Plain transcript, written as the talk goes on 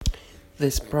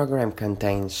This program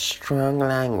contains strong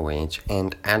language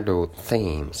and adult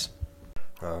themes.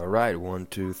 Alright, 1,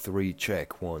 2, 3,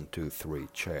 check. 1, 2, 3,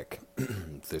 check.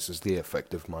 This is the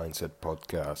Effective Mindset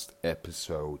Podcast,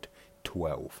 episode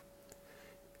 12.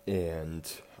 And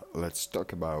let's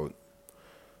talk about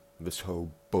this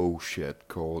whole bullshit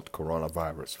called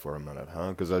coronavirus for a minute,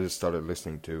 huh? Because I just started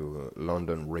listening to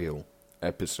London Real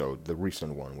episode, the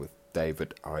recent one with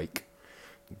David Icke.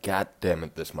 God damn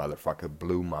it, this motherfucker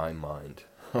blew my mind.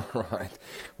 Alright,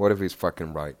 what if he's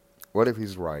fucking right? What if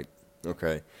he's right?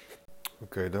 Okay,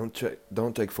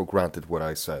 don't take for granted what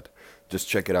I said. Just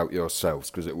check it out yourselves,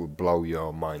 because it will blow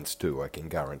your minds too, I can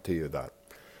guarantee you that.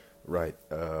 Right,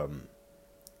 the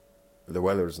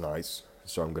weather's nice,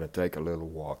 so I'm gonna take a little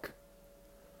walk.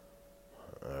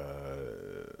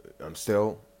 I'm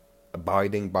still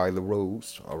abiding by the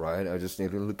rules, alright? I just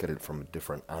need to look at it from a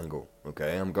different angle,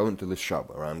 okay? I'm going to the shop,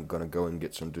 or I'm gonna go and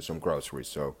do some groceries,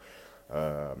 so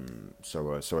I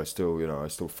still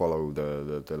follow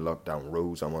the lockdown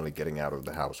rules. I'm only getting out of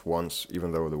the house once,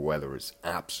 even though the weather is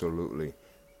absolutely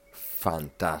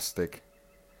fantastic.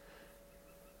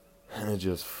 And it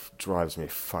just drives me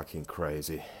fucking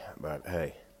crazy. But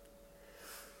hey,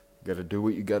 gotta do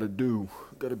what you gotta do.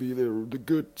 Gotta be the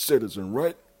good citizen,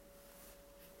 right?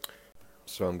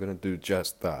 So I'm gonna do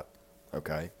just that,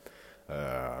 okay?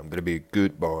 I'm gonna be a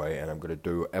good boy, and I'm gonna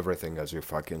do everything as you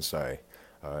fucking say.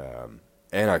 And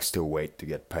I still wait to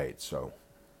get paid, so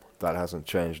that hasn't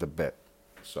changed a bit.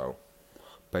 So,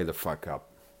 pay the fuck up.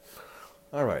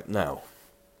 Alright, now,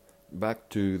 back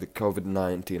to the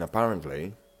COVID-19.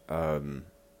 Apparently, there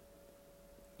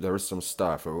is some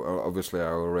stuff. Obviously, I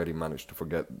already managed to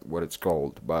forget what it's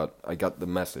called, but I got the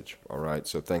message, alright?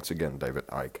 So, thanks again, David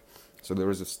Icke. So, there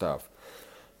is a stuff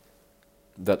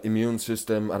that immune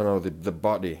system, I don't know, the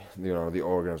body, the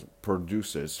organs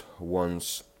produces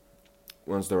once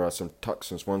there are some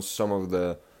toxins, once some of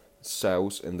the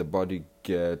cells in the body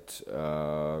get,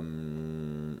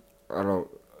 once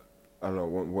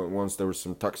there is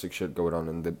some toxic shit going on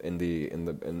in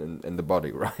the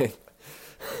body, right?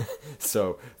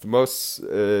 So the most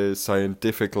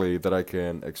scientifically that I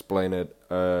can explain it,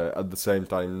 at the same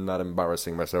time not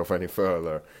embarrassing myself any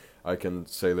further, I can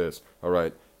say this. All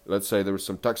right, let's say there is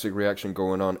some toxic reaction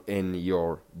going on in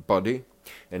your body,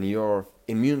 and your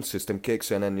immune system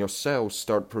kicks in and your cells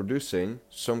start producing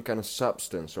some kind of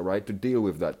substance, all right, to deal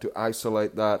with that, to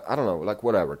isolate that, I don't know, like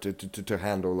whatever, to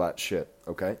handle that shit,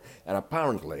 okay? And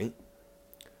apparently,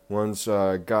 once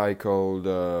a guy called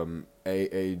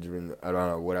Adrian, I don't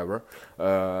know, whatever,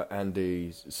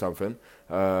 Andy something,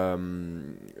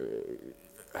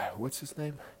 what's his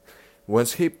name?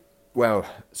 Once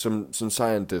some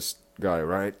scientist guy,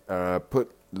 right,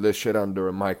 put this shit under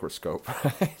a microscope,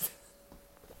 right?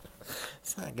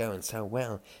 It's not going so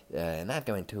well, not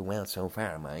going too well so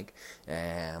far, Mike.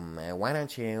 Why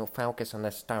don't you focus on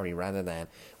the story rather than...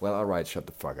 Well, alright, shut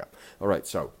the fuck up. Alright,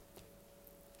 so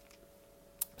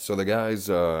the guys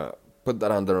put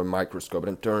that under a microscope,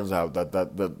 and it turns out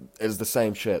that is the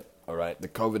same shit, alright? The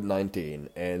COVID-19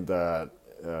 and that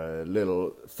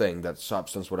little thing, that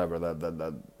substance, whatever,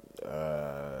 that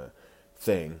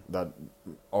thing that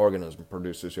organism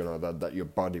produces, that your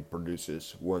body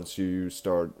produces once you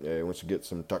get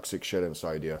some toxic shit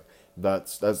inside you,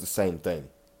 that's the same thing.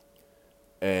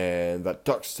 And that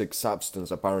toxic substance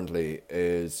apparently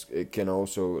it can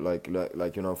also like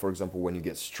for example, when you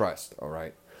get stressed, all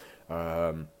right,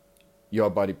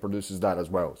 your body produces that as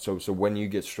well. So when you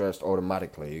get stressed,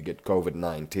 automatically you get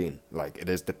COVID-19. Like, it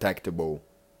is detectable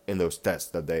in those tests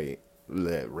that they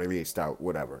released out,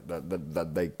 whatever,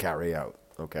 that they carry out,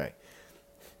 okay?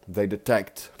 They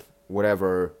detect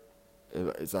whatever,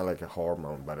 it's not like a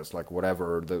hormone, but it's like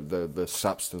whatever the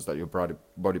substance that your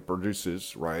body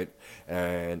produces, right?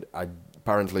 And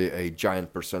apparently a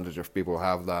giant percentage of people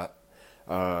have that.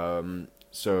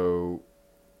 So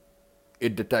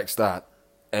it detects that,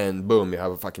 and boom, you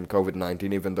have a fucking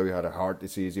COVID-19, even though you had a heart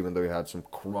disease, even though you had some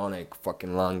chronic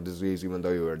fucking lung disease, even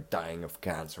though you were dying of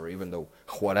cancer, even though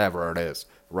whatever it is,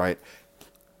 right?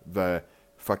 The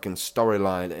fucking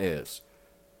storyline is,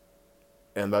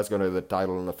 and that's gonna be the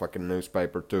title in the fucking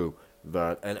newspaper too,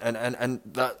 that, and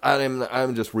that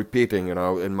I'm just repeating,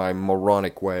 in my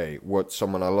moronic way, what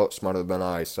someone a lot smarter than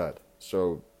I said.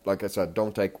 So, like I said,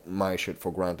 don't take my shit for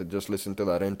granted. Just listen to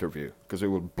that interview, because it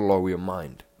will blow your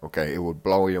mind, okay? It will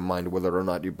blow your mind whether or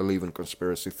not you believe in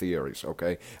conspiracy theories,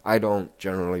 okay? I don't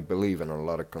generally believe in a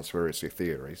lot of conspiracy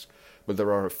theories, but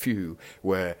there are a few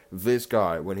where this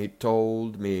guy, when he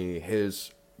told me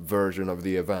his version of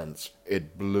the events,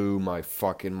 it blew my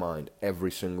fucking mind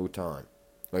every single time.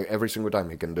 Like, every single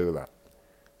time he can do that.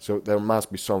 So there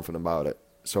must be something about it.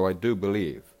 So I do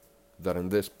believe that in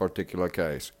this particular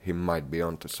case, he might be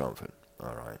onto something.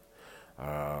 All right.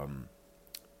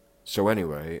 So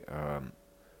anyway,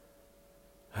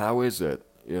 how is it?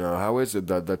 How is it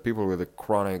that people with a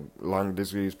chronic lung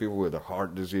disease, people with a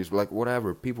heart disease, like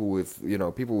whatever, people with,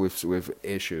 people with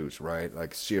issues, right?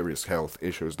 Like serious health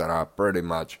issues that are pretty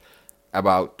much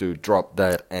about to drop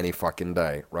dead any fucking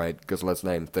day, right? Because let's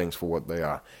name things for what they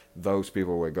are. Those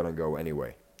people were gonna go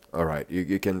anyway. Alright,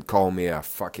 you can call me a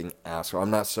fucking asshole.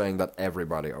 I'm not saying that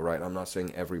everybody, alright? I'm not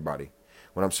saying everybody.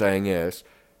 What I'm saying is,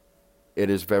 it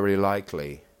is very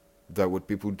likely that what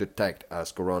people detect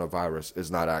as coronavirus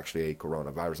is not actually a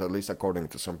coronavirus, at least according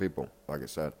to some people, like I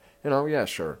said. Yeah,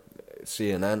 sure.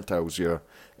 CNN tells you,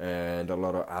 and a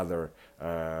lot of other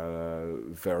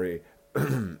very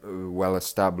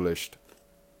well-established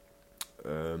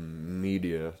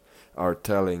media are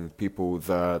telling people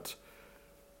that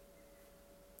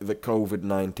the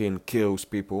COVID-19 kills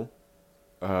people.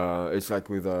 It's like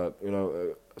with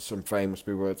some famous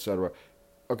people, etc.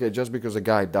 Okay, just because a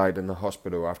guy died in the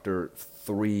hospital after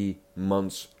 3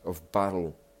 months of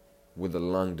battle with a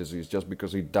lung disease, just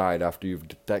because he died after you've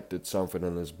detected something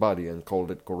in his body and called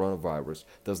it coronavirus,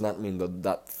 does not mean that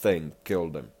that thing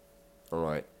killed him.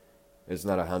 Alright? It's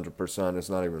not 100%, it's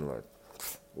not even like,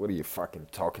 what are you fucking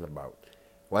talking about?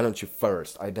 Why don't you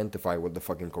first identify what the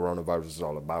fucking coronavirus is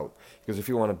all about? Because if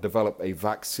you want to develop a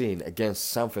vaccine against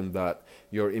something that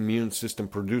your immune system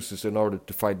produces in order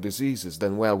to fight diseases,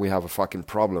 then, well, we have a fucking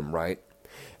problem, right?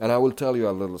 And I will tell you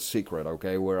a little secret,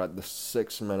 okay? We're at the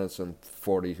 6 minutes and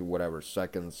 40 whatever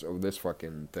seconds of this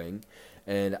fucking thing,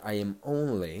 and I am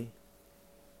only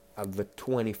at the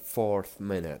 24th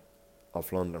minute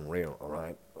of London Real,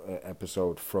 alright?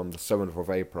 Episode from the 7th of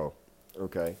April,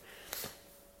 okay?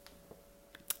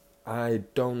 I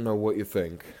don't know what you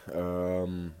think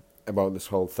about this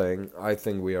whole thing. I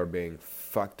think we are being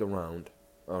fucked around.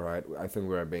 Alright, I think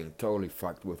we are being totally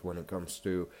fucked with when it comes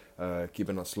to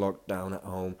keeping us locked down at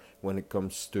home, when it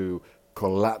comes to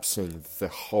collapsing the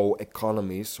whole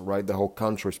economies, right? The whole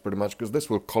countries pretty much, because this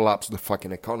will collapse the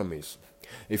fucking economies.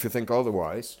 If you think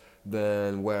otherwise,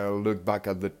 then, well, look back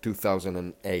at the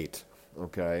 2008,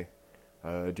 okay?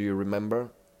 Do you remember?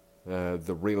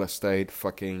 The real estate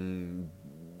fucking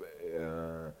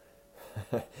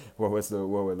what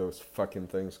were those fucking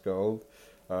things called?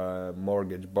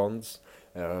 Mortgage bonds.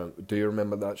 Do you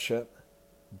remember that shit?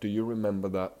 Do you remember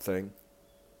that thing?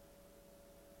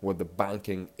 What the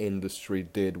banking industry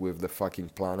did with the fucking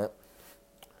planet?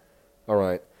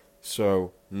 Alright,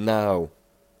 so now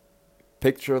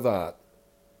picture that,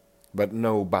 but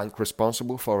no bank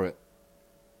responsible for it.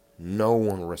 No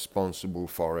one responsible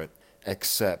for it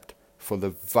except for the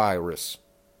virus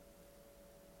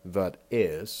that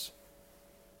is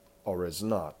or is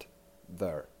not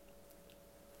there.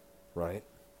 Right?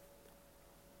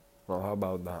 Well, how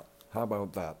about that? How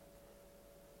about that?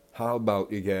 How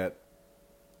about you get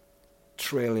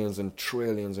trillions and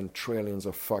trillions and trillions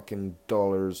of fucking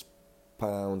dollars,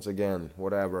 pounds, again,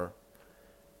 whatever,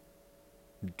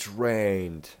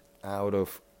 drained out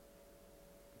of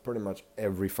pretty much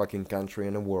every fucking country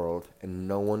in the world, and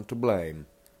no one to blame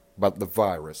but the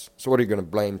virus. So what are you gonna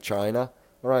blame China?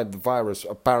 Alright, the virus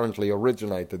apparently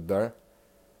originated there.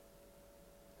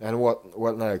 And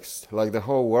what next? Like, the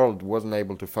whole world wasn't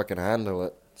able to fucking handle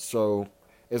it. So,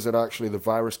 is it actually the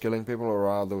virus killing people, or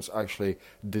are those actually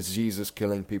diseases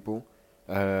killing people?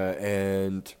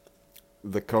 And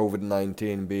the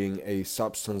COVID-19 being a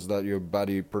substance that your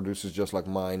body produces just like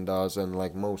mine does, and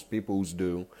like most people's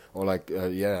do, or like,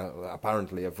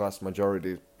 apparently a vast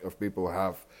majority of people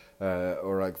have,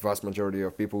 or like vast majority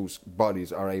of people's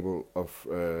bodies are able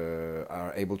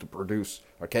to produce,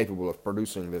 are capable of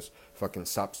producing this fucking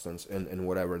substance in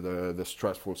whatever the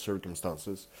stressful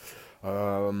circumstances.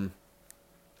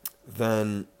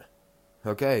 Then,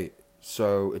 okay,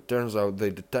 so it turns out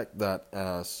they detect that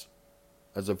as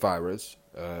a virus,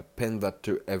 pin that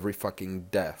to every fucking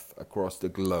death across the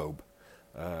globe,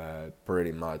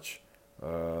 pretty much,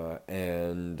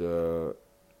 and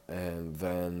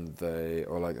then they,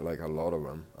 or like a lot of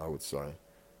them, I would say,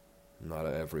 not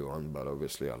everyone, but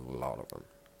obviously a lot of them,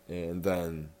 and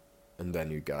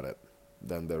then you got it.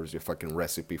 Then there's your fucking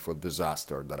recipe for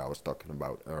disaster that I was talking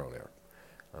about earlier.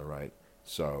 All right,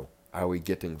 so are we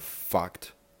getting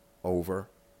fucked over?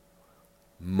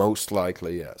 Most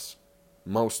likely, yes.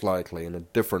 Most likely in a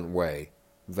different way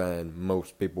than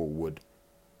most people would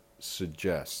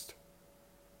suggest.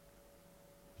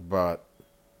 But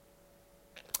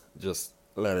just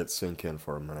let it sink in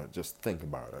for a minute. Just think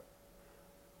about it.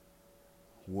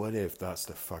 What if that's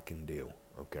the fucking deal,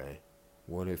 okay?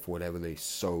 What if whatever they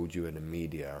sold you in the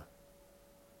media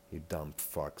You dumb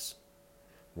fucks.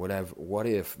 What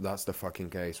if that's the fucking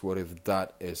case? What if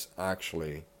that is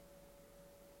actually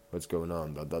what's going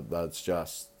on? That's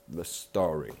just the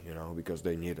story, you know, because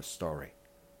they need a story.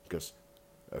 Because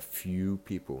a few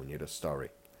people need a story.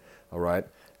 Alright?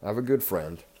 I have a good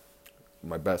friend,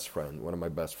 my best friend, one of my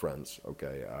best friends,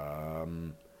 okay,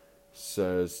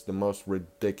 says the most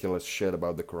ridiculous shit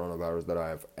about the coronavirus that I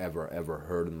have ever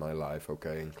heard in my life,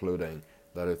 okay, including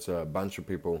that it's a bunch of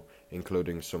people,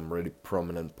 including some really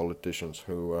prominent politicians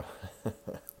who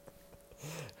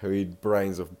who eat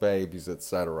brains of babies,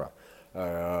 etc.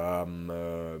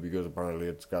 Because apparently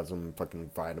it's got some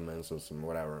fucking vitamins or some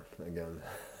whatever, again,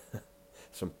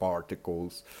 some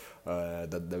particles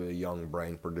that the young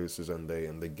brain produces, and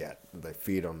they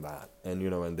feed on that, and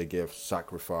and they give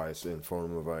sacrifice in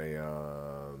form of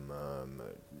a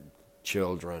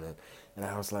children, and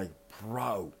I was like,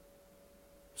 bro,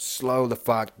 slow the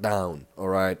fuck down,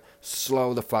 alright?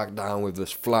 Slow the fuck down with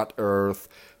this flat earth,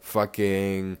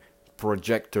 fucking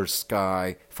projector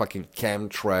sky, fucking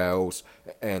chemtrails,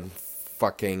 and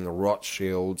fucking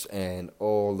Rothschilds, and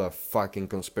all the fucking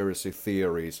conspiracy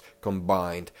theories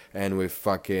combined, and with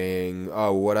fucking,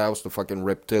 oh, what else? The fucking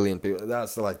reptilian people.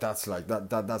 That's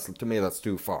to me, that's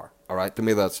too far, alright? To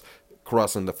me, that's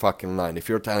crossing the fucking line. If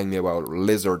you're telling me about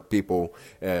lizard people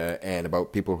and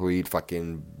about people who eat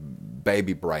fucking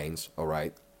baby brains,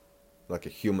 alright, like a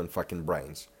human fucking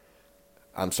brains,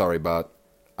 I'm sorry, but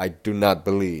I do not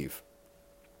believe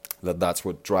that that's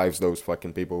what drives those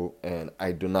fucking people, and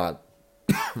I do not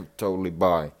totally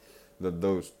buy that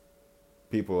those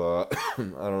people are I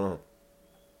don't know,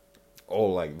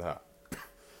 all like that.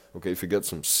 Okay, if you get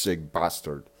some sick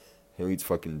bastard who eats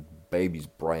fucking baby's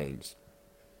brains,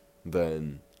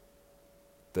 then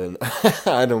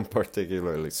I don't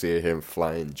particularly see him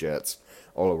flying jets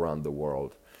all around the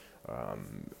world.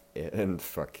 And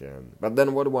fucking, but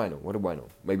then what do I know? What do I know?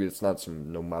 Maybe it's not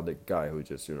some nomadic guy who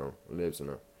just lives in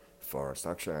a forest.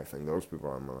 Actually, I think those people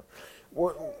are more.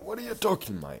 What are you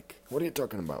talking, Mike? What are you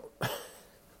talking about?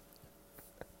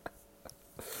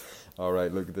 All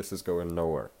right, look, this is going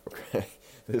nowhere. Okay,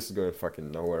 this is going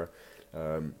fucking nowhere.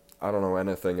 I don't know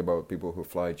anything about people who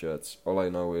fly jets. All I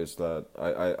know is that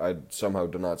I somehow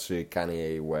do not see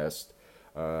Kanye West.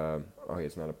 Oh,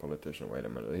 he's not a politician. Wait a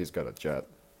minute, he's got a jet.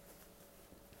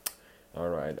 All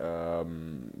right.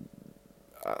 I'm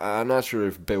not sure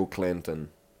if Bill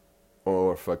Clinton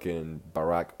or fucking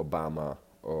Barack Obama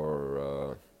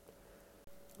or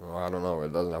well, I don't know.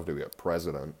 It doesn't have to be a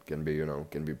president. Can be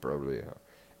can be probably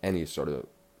any sort of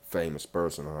famous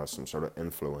person who has some sort of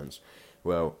influence.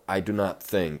 Well, I do not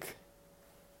think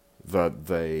that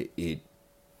they eat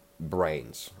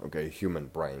brains, okay, human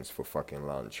brains for fucking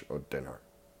lunch or dinner,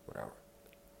 whatever.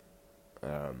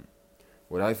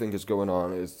 What I think is going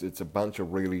on is it's a bunch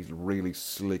of really, really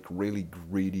slick, really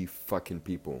greedy fucking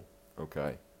people,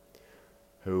 okay,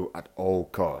 who at all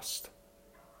cost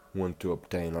want to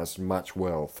obtain as much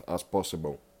wealth as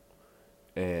possible.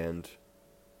 And,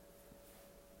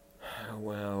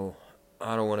 well,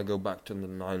 I don't want to go back to the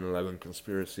 9/11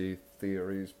 conspiracy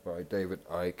theories by David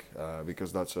Icke,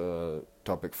 because that's a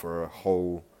topic for a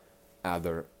whole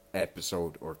other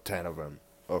episode or 10 of them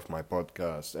of my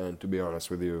podcast. And to be honest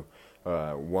with you,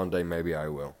 one day maybe I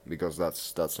will, because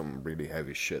that's some really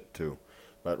heavy shit too.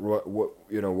 But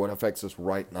what affects us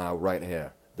right now, right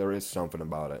here, there is something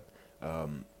about it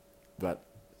that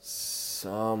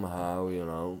somehow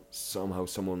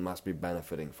someone must be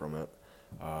benefiting from it,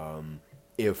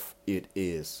 if it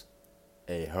is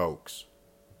a hoax,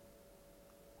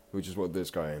 which is what this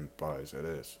guy implies it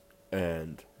is.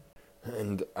 And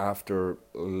after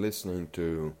listening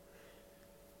to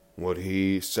what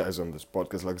he says on this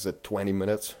podcast, like I said, 20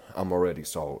 minutes, I'm already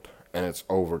sold. And it's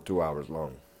over 2 hours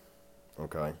long.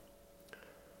 Okay?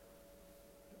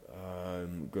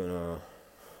 I'm gonna...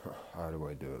 How do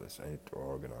I do this? I need to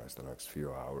organize the next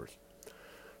few hours.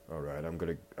 Alright, I'm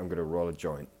gonna roll a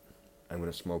joint. I'm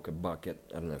gonna smoke a bucket.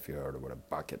 I don't know if you heard of what a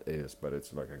bucket is, but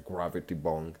it's like a gravity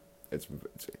bong. It's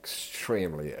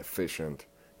extremely efficient.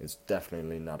 It's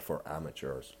definitely not for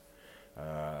amateurs.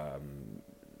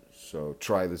 So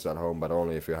try this at home, but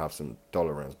only if you have some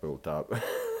tolerance built up.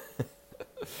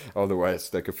 Otherwise,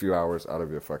 take a few hours out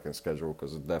of your fucking schedule,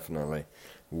 because it definitely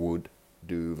would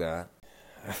do that.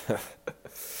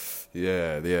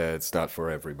 yeah, it's not for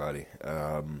everybody.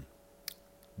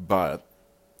 But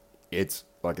it's,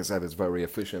 like I said, it's very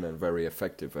efficient and very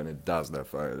effective, and it does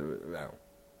that. Well,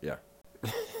 yeah.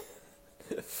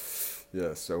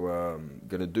 Yeah, so I'm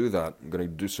gonna do that. I'm gonna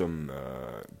do some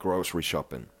grocery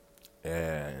shopping,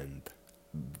 and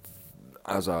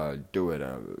as I do it,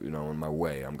 in my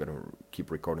way, I'm gonna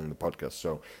keep recording the podcast.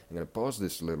 So I'm gonna pause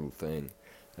this little thing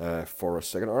for a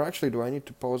second. Or actually, do I need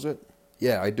to pause it?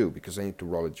 Yeah, I do, because I need to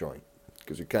roll a joint.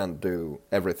 Because you can't do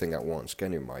everything at once,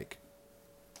 can you, Mike?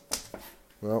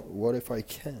 Well, what if I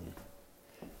can?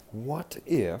 What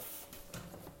if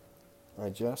I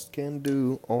just can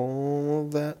do all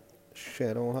that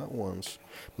shit all at once?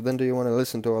 But then do you want to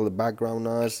listen to all the background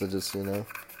noise that just, doing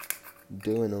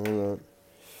all that?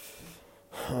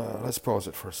 Let's pause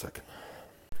it for a second.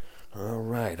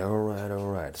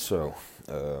 Alright. So,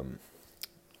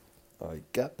 I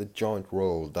got the joint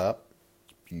rolled up.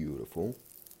 It's beautiful.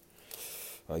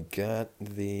 I got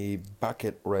the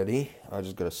bucket ready. I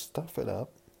just gotta stuff it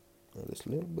up with this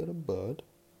little bit of bud.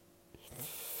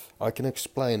 I can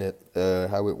explain it,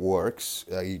 how it works.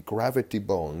 A gravity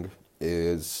bong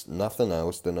is nothing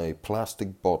else than a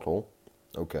plastic bottle.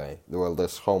 Okay, well,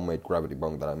 this homemade gravity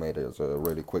bong that I made is a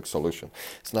really quick solution.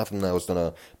 It's nothing else than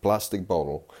a plastic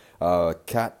bottle.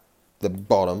 Cut the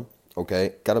bottom,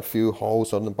 okay? Cut a few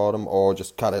holes on the bottom, or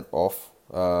just cut it off,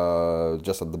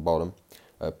 just at the bottom.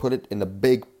 Put it in a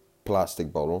big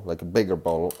plastic bottle, like a bigger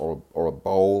bottle, or a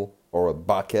bowl, or a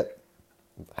bucket,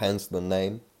 hence the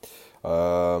name.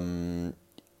 And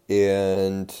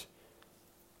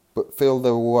fill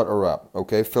the water up,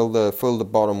 okay? Fill the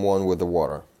bottom one with the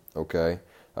water, okay?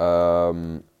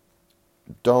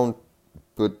 Don't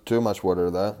put too much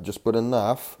water there. Just put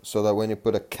enough so that when you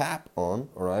put a cap on,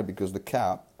 all right, because the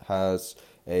cap has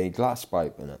a glass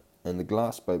pipe in it, and the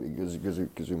glass pipe,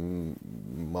 because you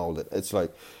mold it. It's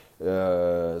like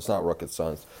it's not rocket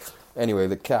science. Anyway,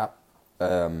 the cap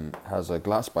has a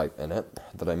glass pipe in it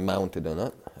that I mounted in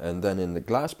it, and then in the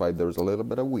glass pipe there's a little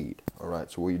bit of weed. All right,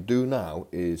 so what you do now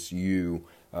is you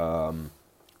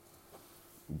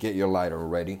get your lighter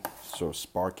ready, so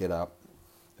spark it up,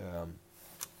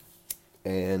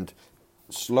 and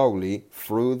slowly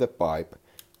through the pipe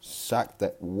suck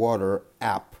that water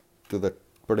up to the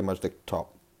pretty much the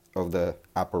top of the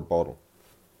upper bottle.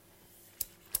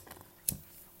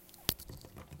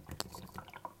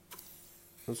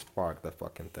 Let's spark the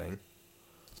fucking thing.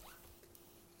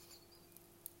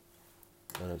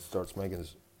 And it starts making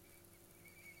this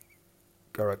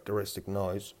characteristic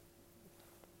noise.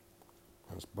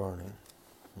 It's burning.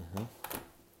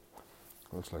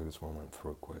 Looks like this one went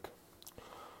through quick.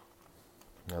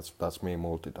 That's me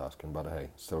multitasking, but hey,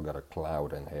 still got a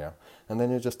cloud in here. And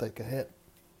then you just take a hit.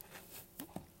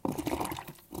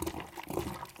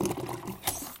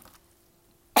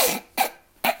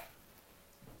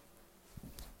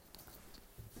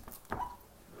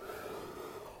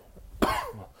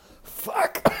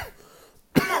 Fuck!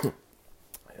 Yeah,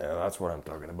 that's what I'm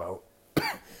talking about.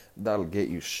 That'll get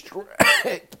you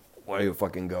straight where you're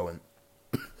fucking going.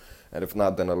 And if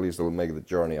not, then at least it'll make the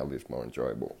journey at least more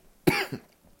enjoyable.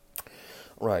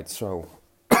 Right, so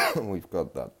we've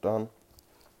got that done.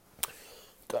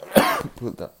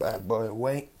 Put that bad boy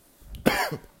away.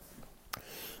 The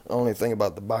only thing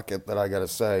about the bucket that I gotta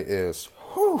say is,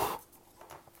 whew,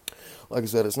 like I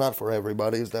said, it's not for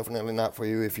everybody. It's definitely not for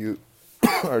you if you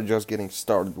are just getting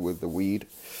started with the weed,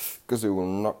 because it will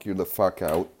knock you the fuck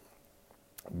out.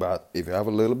 But if you have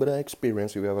a little bit of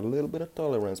experience, if you have a little bit of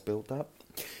tolerance built up,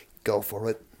 go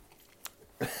for it.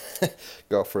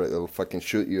 Go for it. It'll fucking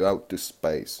shoot you out to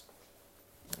space.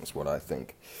 That's what I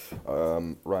think.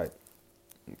 Right.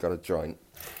 Got a joint.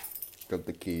 Got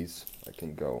the keys. I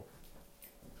can go.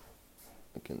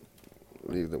 I can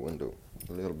leave the window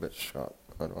a little bit shut.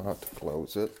 I don't have to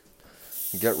close it.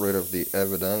 Get rid of the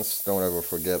evidence. Don't ever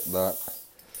forget that.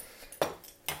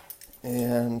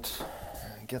 And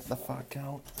get the fuck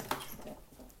out.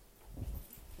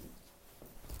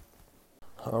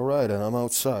 Alright, and I'm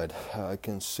outside. I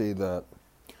can see that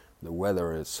the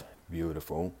weather is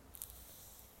beautiful,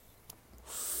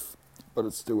 but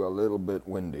it's still a little bit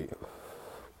windy,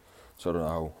 so I don't know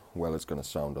how well it's going to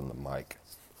sound on the mic.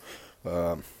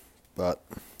 But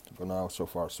for now, so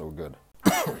far so good.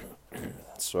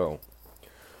 So,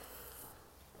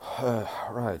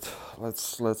 right,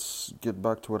 let's get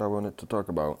back to what I wanted to talk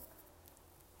about.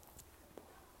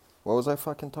 What was I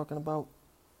fucking talking about?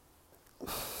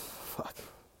 Fuck.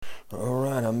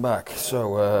 Alright, I'm back.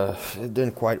 So, it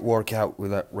didn't quite work out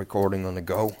with that recording on the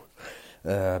go,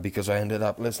 because I ended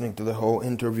up listening to the whole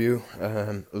interview,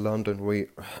 London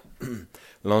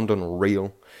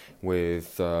Real,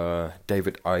 with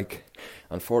David Icke.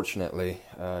 Unfortunately,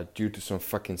 due to some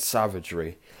fucking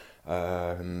savagery,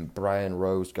 Brian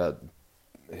Rose got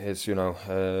his,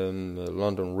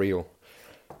 London Real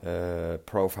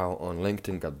profile on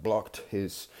LinkedIn got blocked.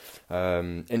 His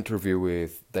interview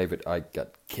with David Icke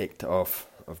got kicked off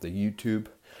of the YouTube,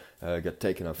 got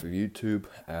taken off of YouTube,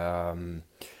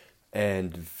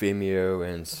 and Vimeo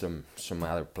and some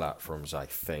other platforms, I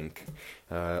think.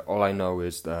 All I know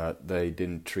is that they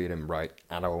didn't treat him right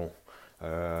at all.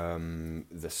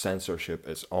 The censorship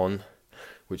is on,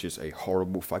 which is a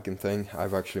horrible fucking thing.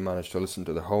 I've actually managed to listen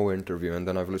to the whole interview, and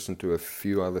then I've listened to a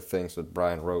few other things that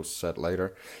Brian Rose said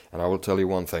later. And I will tell you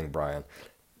one thing, Brian.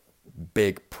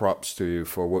 Big props to you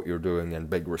for what you're doing, and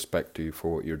big respect to you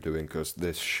for what you're doing, because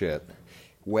this shit,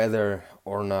 whether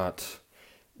or not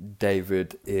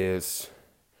David is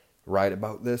right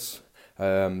about this,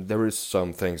 there is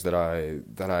some things that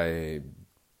I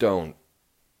don't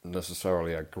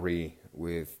necessarily agree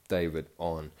with David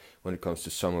on when it comes to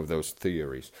some of those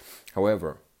theories.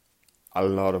 However, a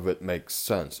lot of it makes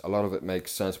sense. A lot of it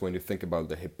makes sense when you think about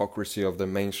the hypocrisy of the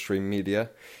mainstream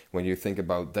media, when you think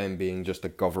about them being just a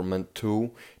government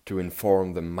tool to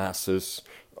inform the masses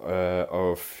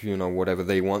of, you know, whatever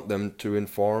they want them to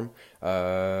inform,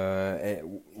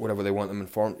 whatever they want them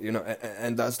informed, you know,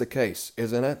 and that's the case,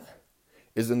 isn't it?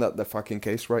 Isn't that the fucking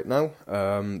case right now?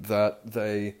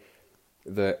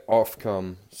 The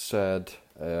Ofcom said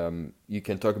you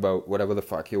can talk about whatever the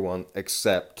fuck you want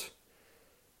except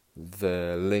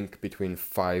the link between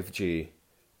 5G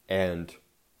and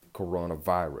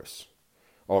coronavirus,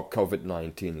 or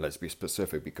COVID-19, let's be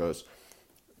specific, because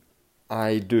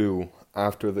I do,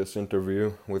 after this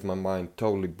interview, with my mind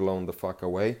totally blown the fuck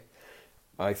away,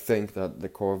 I think that the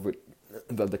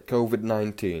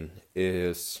COVID-19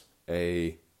 is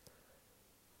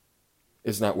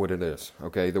not what it is.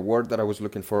 Okay, the word that I was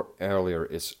looking for earlier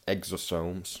is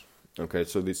exosomes. Okay,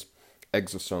 so these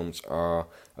exosomes are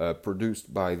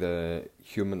produced by the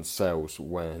human cells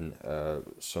when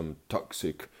some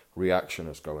toxic reaction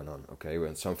is going on. Okay,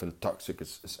 when something toxic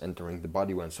is entering the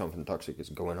body, when something toxic is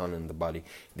going on in the body,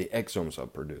 the exosomes are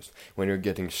produced. When you're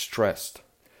getting stressed,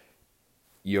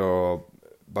 your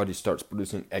body starts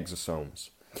producing exosomes,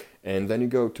 and then you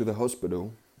go to the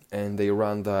hospital and they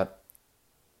run that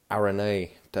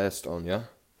RNA test on you,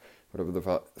 whatever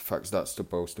the fuck's that's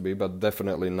supposed to be, but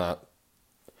definitely not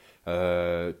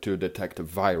to detect a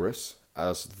virus.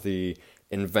 As the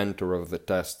inventor of the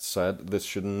test said, this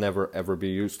should never ever be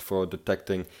used for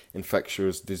detecting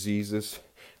infectious diseases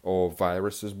or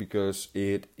viruses, because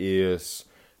it is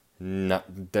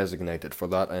not designated for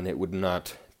that, and it would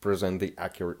not present the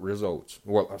accurate results.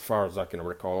 Well, as far as I can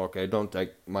recall. Okay, don't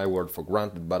take my word for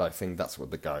granted, but I think that's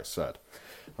what the guy said.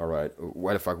 Alright,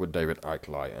 why the fuck would David Icke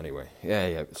lie anyway?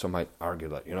 Yeah, some might argue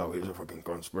that, you know, he's a fucking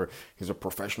he's a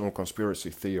professional conspiracy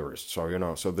theorist, so, you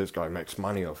know, so this guy makes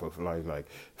money off of, like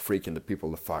freaking the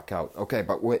people the fuck out. Okay,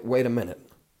 but wait a minute.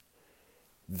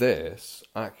 This,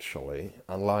 actually,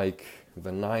 unlike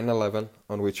the 9/11,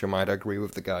 on which you might agree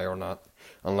with the guy or not,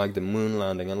 unlike the moon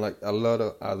landing, unlike a lot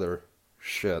of other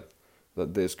shit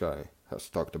that this guy has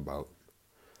talked about,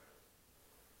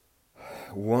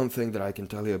 one thing that I can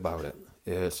tell you about it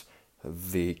is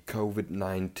the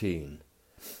COVID-19,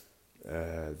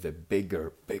 the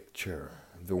bigger picture,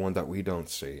 the one that we don't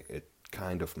see. It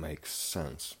kind of makes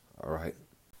sense, alright?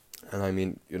 And I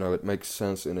mean, you know, it makes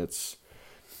sense in its,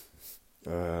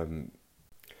 it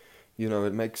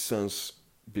makes sense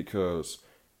because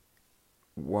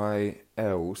why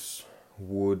else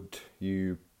would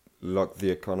you lock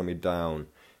the economy down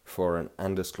for an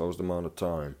undisclosed amount of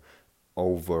time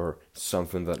over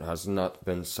something that has not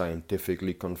been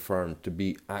scientifically confirmed to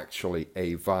be actually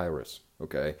a virus?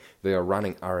 Okay, they are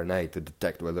running RNA to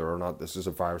detect whether or not this is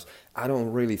a virus. I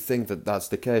don't really think that that's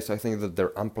the case. I think that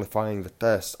they're amplifying the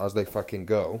tests as they fucking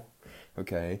go.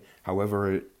 Okay,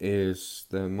 however it is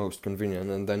the most convenient,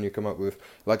 and then you come up with,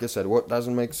 like I said, what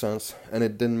doesn't make sense, and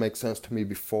it didn't make sense to me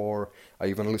before I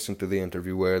even listened to the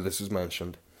interview where this is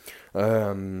mentioned.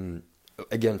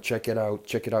 Again, check it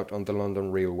out on the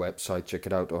London Real website, check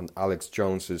it out on Alex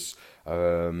Jones's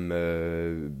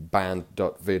band.video,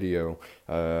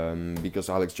 because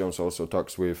Alex Jones also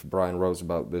talks with Brian Rose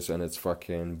about this, and it's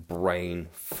fucking brain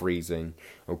freezing.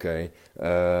 Okay,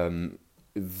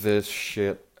 this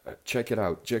shit, check it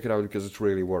out because it's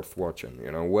really worth watching.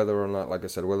 You know, whether or not, like I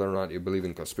said, whether or not you believe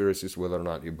in conspiracies, whether or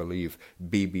not you believe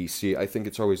BBC, I think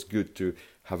it's always good to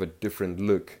have a different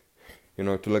look. You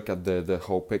know, to look at the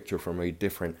whole picture from a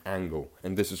different angle.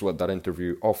 And this is what that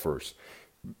interview offers.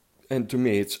 And to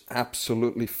me, it's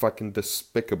absolutely fucking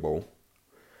despicable.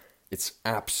 It's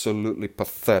absolutely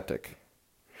pathetic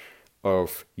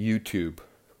of YouTube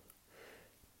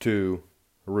to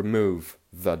remove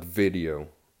that video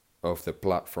of the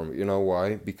platform. You know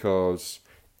why? Because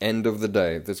end of the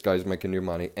day, this guy's making you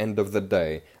money. End of the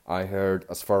day, I heard,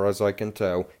 as far as I can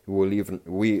tell,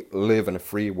 we live in a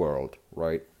free world,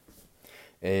 right?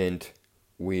 And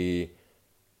we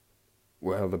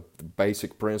Well, the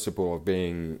basic principle of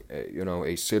being,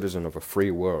 a citizen of a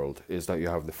free world is that you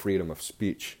have the freedom of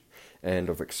speech and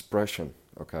of expression.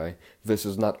 Okay, this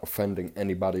is not offending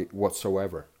anybody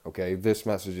whatsoever. Okay, this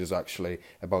message is actually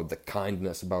about the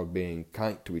kindness, about being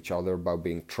kind to each other, about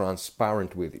being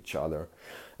transparent with each other,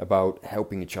 about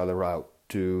helping each other out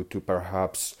to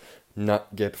perhaps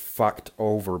not get fucked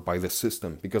over by the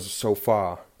system, because so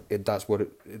far that's what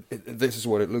this is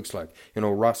what it looks like.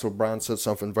 Russell Brand said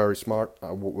something very smart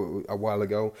a while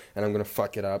ago, and I'm gonna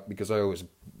fuck it up because I always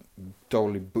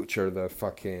totally butcher the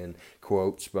fucking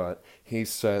quotes, but he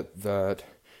said that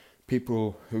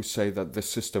people who say that the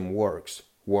system work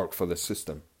for the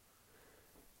system.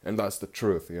 And that's the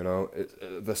truth,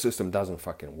 the system doesn't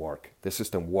fucking work. The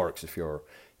system works if you're,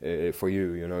 for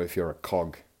you, if you're a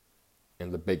cog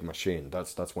in the big machine.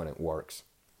 That's when it works.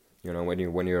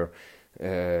 When you're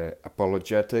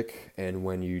apologetic, and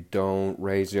when you don't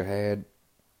raise your head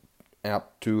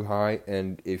up too high,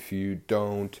 and if you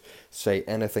don't say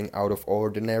anything out of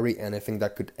ordinary, anything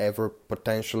that could ever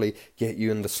potentially get you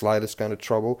in the slightest kind of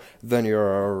trouble, then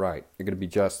you're alright. You're gonna be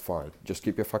just fine. Just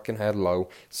keep your fucking head low,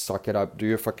 suck it up, do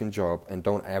your fucking job, and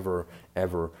don't ever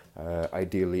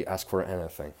ideally ask for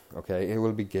anything. Okay, it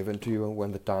will be given to you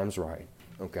when the time's right.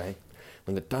 Okay,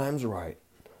 when the time's right,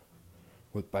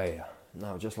 with Baya.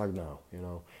 Now, just like now,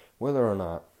 whether or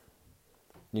not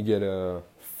you get a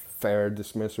fair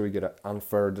dismissal, you get an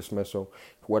unfair dismissal,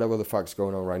 whatever the fuck's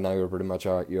going on right now, you're pretty much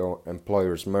at your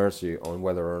employer's mercy on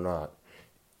whether or not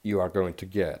you are going to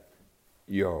get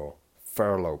your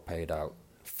furlough paid out.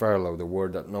 Furlough, the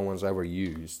word that no one's ever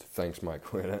used. Thanks,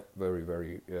 Mike, with it. Very,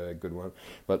 very good one.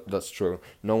 But that's true.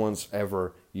 No one's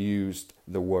ever used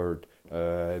the word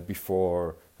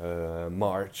before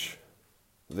March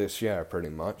this year, pretty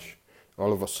much.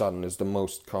 All of a sudden, it's the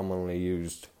most commonly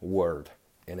used word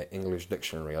in an English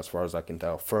dictionary, as far as I can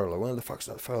tell. Furlough. When the fuck's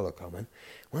that furlough coming?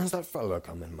 When's that furlough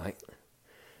coming, mate?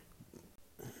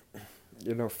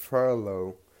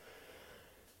 Furlough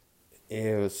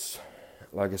is,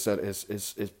 like I said,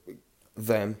 is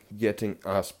them getting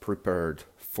us prepared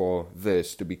for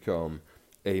this to become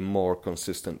a more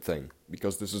consistent thing.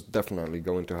 Because this is definitely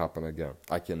going to happen again.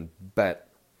 I can bet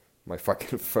my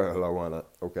fucking furlough on it,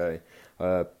 okay?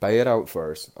 Pay it out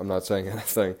first. I'm not saying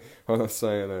anything. All I'm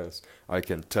saying is, I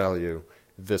can tell you,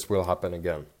 this will happen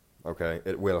again, okay?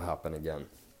 It will happen again.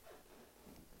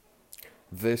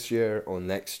 This year or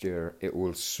next year, it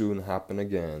will soon happen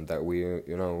again, that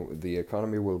the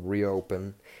economy will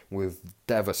reopen with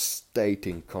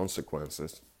devastating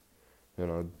consequences.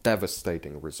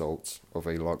 Devastating results of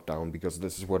a lockdown, because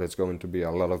this is what it's going to be. A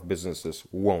lot of businesses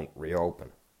won't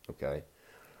reopen, okay?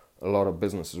 A lot of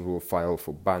businesses will file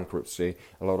for bankruptcy.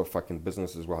 A lot of fucking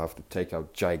businesses will have to take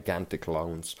out gigantic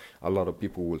loans. A lot of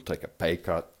people will take a pay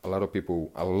cut. A lot of people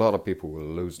will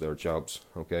lose their jobs.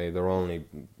 Okay, they're only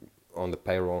on the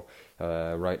payroll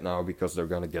right now because they're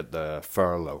gonna get the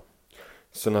furlough.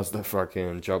 As soon as the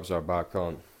fucking jobs are back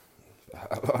on,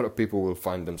 a lot of people will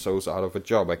find themselves out of a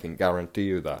job. I can guarantee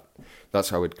you that.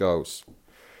 That's how it goes.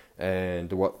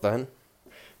 And what then?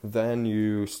 Then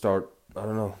you start,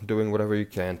 doing whatever you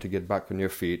can to get back on your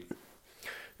feet.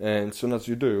 And as soon as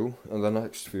you do, in the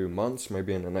next few months,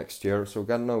 maybe in the next year or so,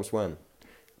 God knows when,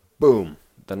 boom,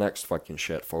 the next fucking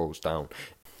shit falls down.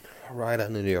 Right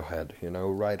under your head,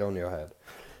 right on your head.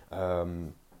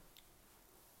 And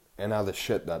other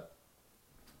shit that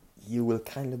you will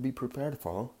kind of be prepared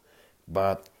for,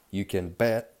 but you can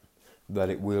bet that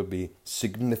it will be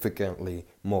significantly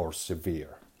more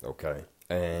severe, okay?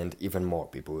 And even more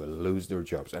people will lose their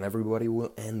jobs, and everybody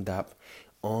will end up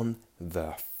on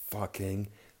the fucking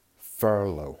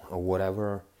furlough or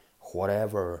whatever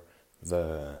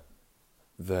the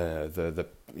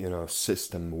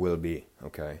system will be,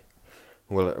 okay?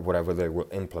 Whatever they will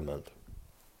implement.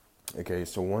 Okay,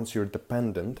 so once you're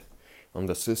dependent on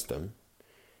the system,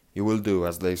 you will do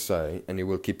as they say, and you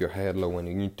will keep your head low, and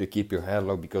you need to keep your head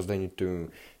low because they need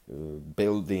to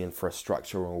build the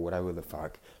infrastructure or whatever the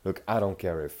fuck. Look, I don't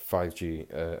care if 5G,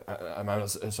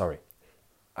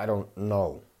 I don't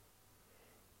know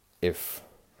if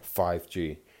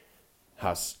 5G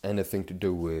has anything to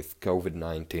do with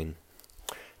COVID-19.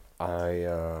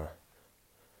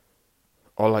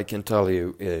 All I can tell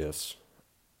you is,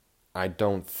 I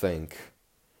don't think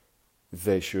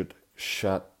they should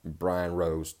shut Brian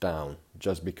Rose down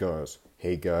just because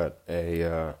he got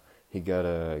a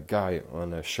guy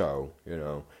on a show,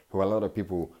 who a lot of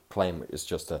people claim is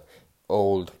just a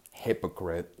old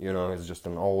hypocrite, he's just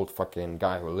an old fucking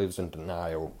guy who lives in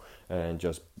denial and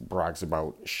just brags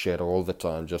about shit all the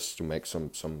time just to make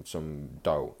some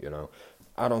dough,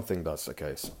 I don't think that's the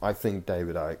case. I think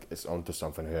David Icke is onto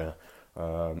something here.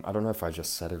 I don't know if I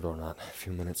just said it or not a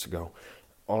few minutes ago.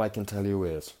 All I can tell you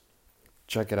is,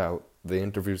 check it out. The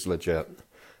interview's legit.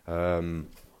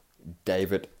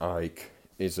 David Icke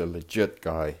is a legit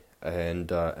guy,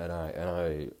 and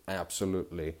I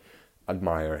absolutely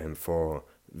admire him for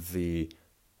the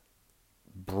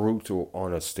brutal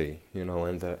honesty,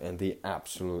 and the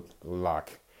absolute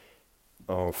lack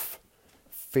of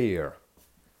fear.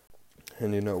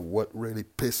 And what really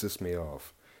pisses me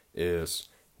off is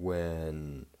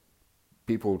when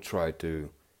people try to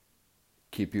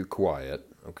keep you quiet,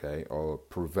 okay, or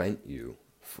prevent you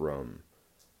from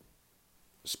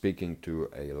speaking to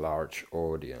a large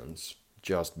audience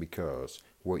just because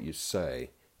what you say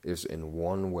is in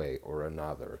one way or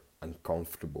another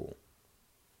uncomfortable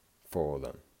for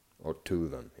them or to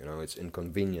them. It's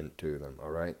inconvenient to them,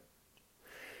 alright?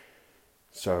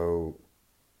 So,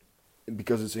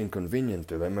 because it's inconvenient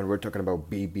to them, and we're talking about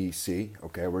BBC,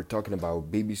 okay? We're talking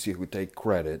about BBC who take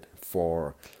credit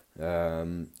for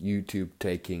YouTube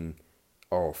taking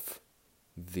off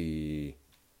the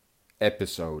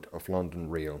episode of London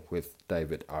Real with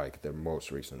David Icke, their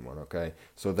most recent one, okay?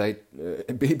 So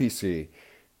BBC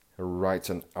writes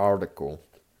an article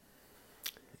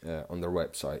on their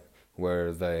website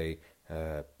where they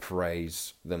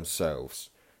praise themselves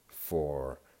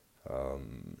for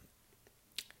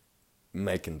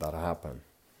making that happen,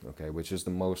 okay? Which is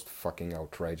the most fucking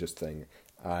outrageous thing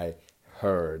I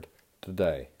heard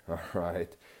today,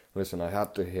 alright? Listen, I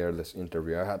had to hear this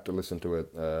interview. I had to listen to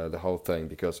it, the whole thing,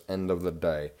 because end of the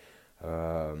day,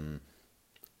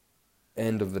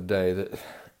 that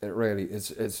it really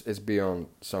it's beyond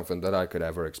something that I could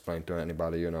ever explain to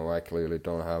anybody. I clearly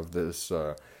don't have this.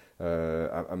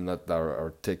 I'm not that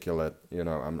articulate.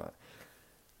 I'm not.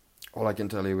 All I can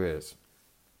tell you is,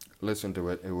 listen to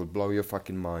it. It will blow your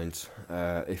fucking minds.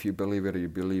 If you believe it, you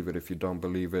believe it. If you don't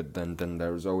believe it, then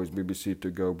there's always BBC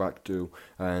to go back to,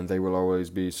 and they will always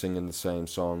be singing the same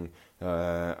song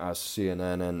as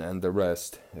CNN and the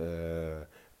rest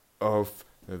of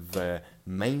the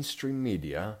mainstream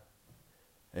media.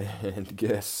 And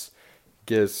guess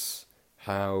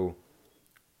how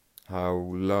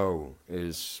low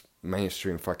is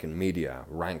mainstream fucking media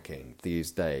ranking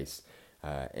these days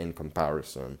in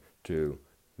comparison to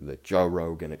the Joe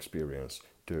Rogan Experience,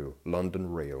 to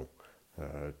London Real,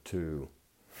 to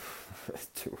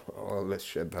all this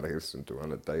shit that I listen to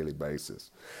on a daily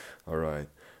basis. Alright,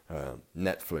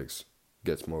 Netflix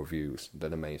gets more views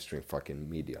than the mainstream fucking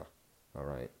media.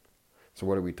 Alright, so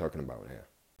what are we talking about here?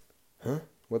 Huh?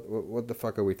 What the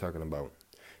fuck are we talking about?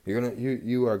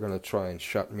 You are gonna try and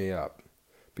shut me up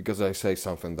because I say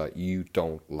something that you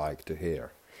don't like to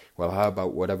hear. Well, how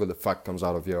about whatever the fuck comes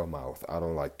out of your mouth, I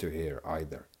don't like to hear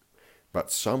either.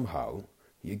 But somehow,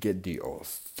 you get the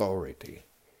authority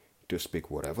to speak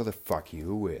whatever the fuck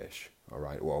you wish,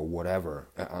 alright? Well, whatever,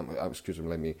 excuse me,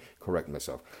 let me correct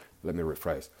myself. Let me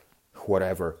rephrase.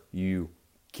 Whatever you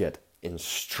get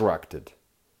instructed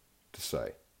to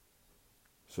say.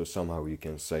 So somehow you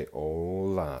can say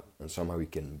all that, and somehow you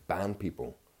can ban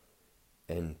people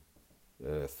and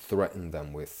threaten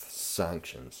them with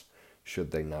sanctions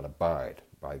should they not abide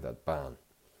by that ban.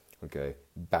 Okay,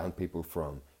 ban people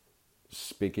from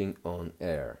speaking on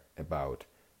air about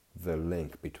the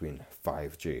link between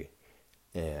 5G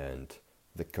and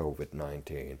the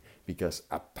COVID-19 because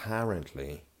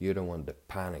apparently you don't want the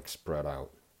panic spread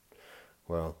out.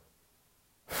 Well,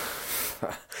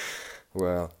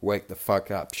 well, wake the fuck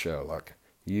up, Sherlock.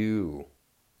 You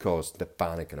caused the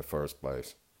panic in the first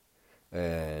place.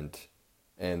 And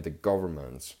the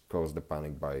governments caused the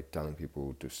panic by telling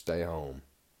people to stay home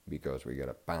because we got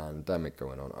a pandemic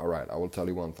going on. Alright, I will tell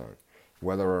you one thing.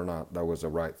 Whether or not that was the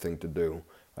right thing to do,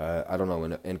 I don't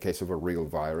know. In case of a real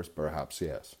virus, perhaps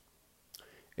yes.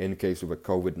 In case of a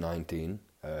COVID-19,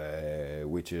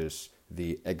 which is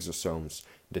the exosomes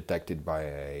detected by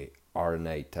a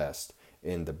RNA test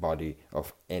in the body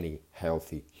of any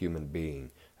healthy human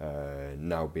being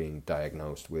now being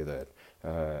diagnosed with it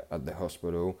at the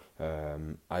hospital,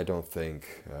 I don't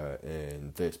think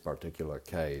in this particular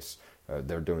case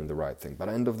they're doing the right thing. But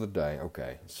at the end of the day,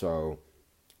 okay, so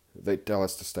they tell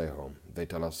us to stay home. They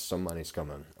tell us some money's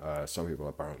coming. Some people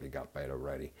apparently got paid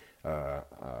already. To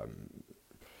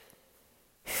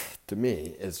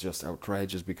me, it's just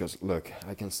outrageous because, look,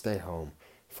 I can stay home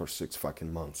for 6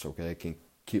 fucking months, okay? I can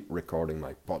keep recording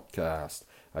my podcast.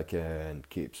 I can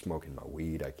keep smoking my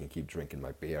weed. I can keep drinking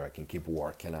my beer. I can keep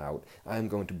working out. I am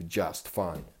going to be just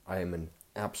fine. I am in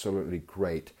absolutely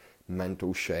great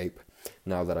mental shape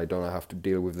now that I don't have to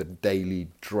deal with the daily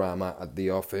drama at the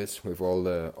office with all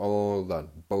that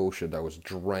bullshit that was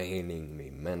draining me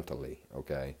mentally,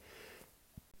 okay?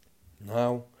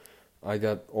 Now I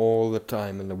got all the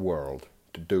time in the world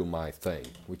to do my thing,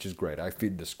 which is great. I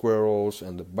feed the squirrels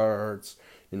and the birds.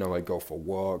 You know, I go for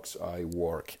walks. I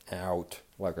work out.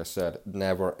 Like I said,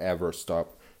 never ever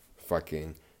stop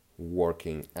fucking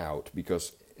working out,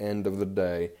 because end of the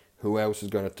day, who else is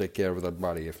gonna take care of that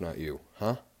body if not you,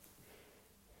 huh?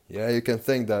 Yeah, you can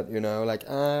think that, like,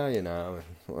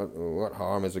 what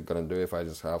harm is it gonna do if I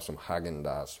just have some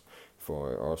Haagen-Dazs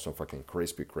or some fucking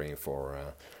Krispy Kreme for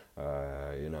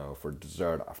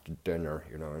dessert after dinner,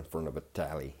 in front of a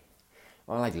tally.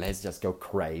 Or like, let's just go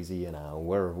crazy,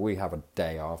 we have a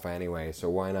day off anyway, so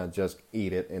why not just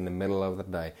eat it in the middle of the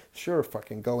day? Sure,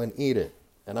 fucking go and eat it.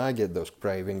 And I get those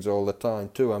cravings all the time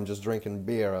too. I'm just drinking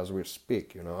beer as we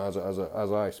speak, as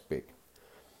I speak.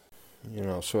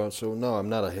 So no, I'm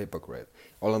not a hypocrite.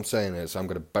 All I'm saying is I'm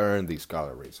gonna burn these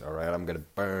calories, alright? I'm gonna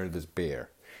burn this beer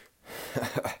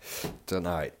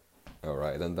tonight,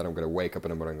 alright? And then I'm gonna wake up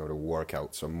and I'm gonna work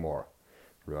out some more,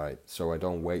 right? So I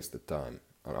don't waste the time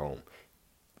at home.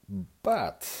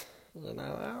 But,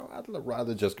 I'd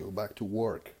rather just go back to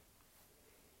work.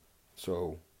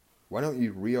 So, why don't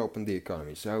you reopen the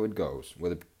economy, see how it goes,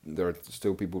 whether there are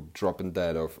still people dropping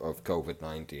dead of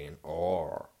COVID-19,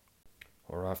 or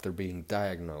after being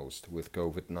diagnosed with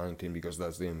COVID-19, because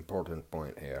that's the important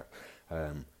point here.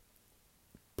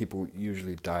 People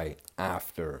usually die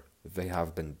after they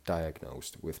have been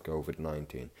diagnosed with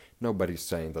COVID-19. Nobody's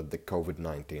saying that the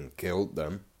COVID-19 killed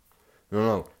them.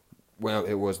 No. Well,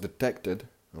 it was detected,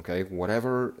 okay?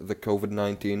 Whatever the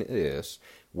COVID-19 is,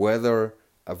 whether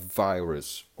a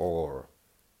virus or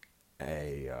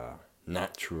a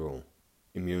natural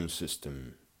immune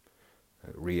system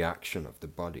reaction of the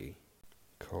body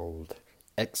called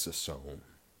exosome,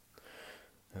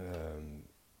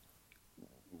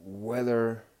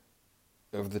 whether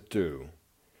of the two,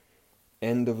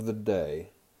 end of the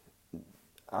day,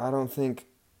 I don't think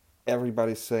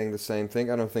everybody's saying the same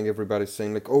thing. I don't think everybody's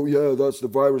saying like, oh yeah, that's the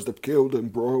virus that killed him,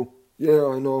 bro. Yeah,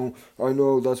 I know,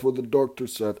 that's what the doctor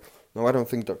said. No, I don't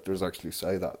think doctors actually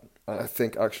say that. I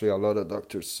think actually a lot of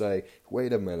doctors say,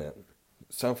 wait a minute,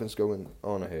 something's going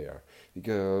on here,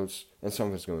 and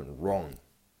something's going wrong.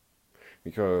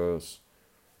 Because,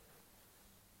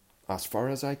 as far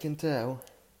as I can tell,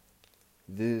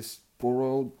 this poor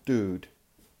old dude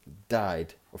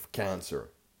died of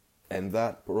cancer. And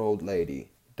that poor old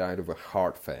lady died of a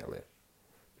heart failure.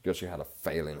 Because she had a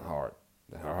failing heart.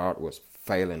 Her heart was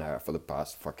failing her for the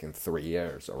past fucking 3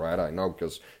 years, alright? I know,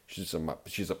 because she's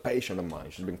a patient of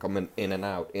mine. She's been coming in and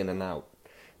out.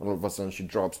 All of a sudden she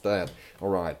drops dead.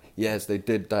 Alright, yes, they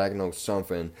did diagnose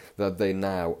something that they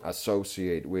now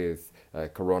associate with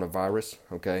coronavirus,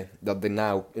 okay? That they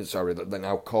now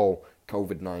call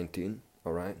COVID-19,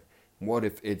 alright? What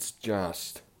if it's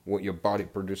just what your body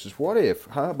produces?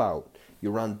 How about you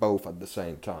run both at the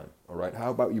same time, alright?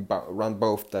 How about you run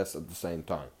both tests at the same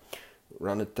time?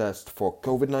 Run a test for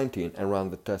COVID-19 and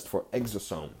run the test for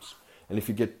exosomes. And if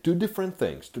you get two different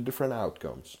things, two different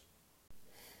outcomes,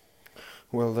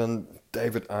 well then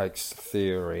David Icke's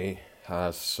theory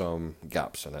has some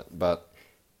gaps in it. But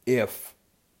if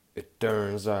it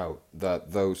turns out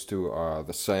that those two are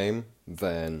the same,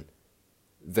 then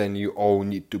you all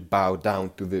need to bow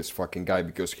down to this fucking guy,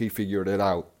 because he figured it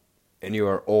out. And you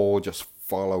are all just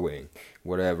following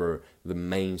whatever the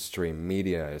mainstream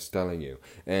media is telling you.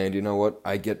 And you know what?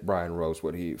 I get Brian Rose,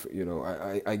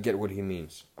 I get what he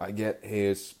means. I get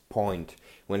his point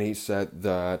when he said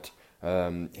that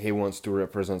he wants to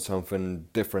represent something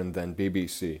different than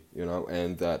BBC,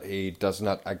 and that he does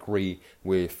not agree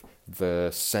with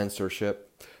the censorship.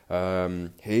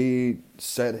 He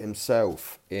said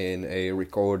himself in a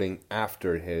recording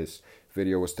after his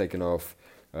video was taken off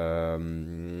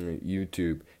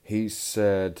YouTube, he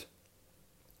said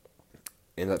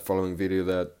in that following video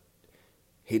that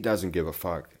he doesn't give a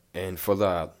fuck. And for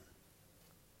that,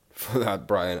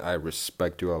 Brian, I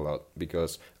respect you a lot,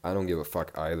 because I don't give a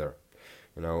fuck either.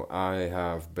 I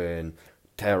have been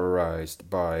terrorized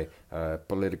by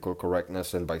political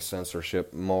correctness and by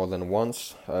censorship more than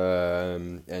once,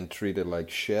 and treated like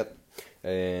shit.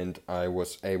 And I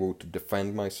was able to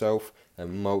defend myself,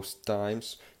 and most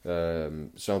times,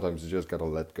 sometimes you just gotta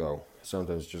let go.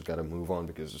 Sometimes you just gotta move on,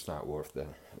 because it's not worth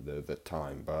the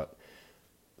time. But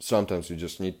sometimes you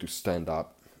just need to stand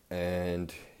up,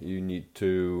 and you need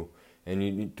to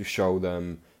show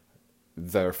them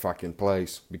their fucking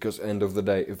place. Because end of the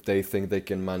day, if they think they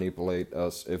can manipulate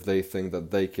us, if they think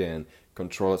that they can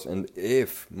control us, and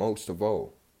if, most of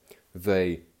all,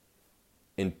 they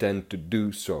intend to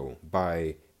do so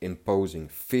by imposing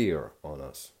fear on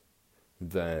us,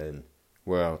 then,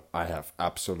 well, I have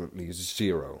absolutely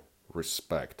zero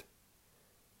respect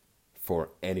for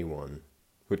anyone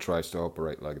who tries to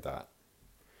operate like that.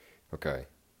 Okay.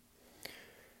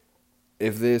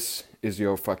 If this is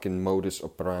your fucking modus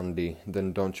operandi,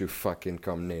 then don't you fucking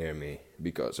come near me,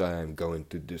 because I am going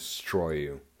to destroy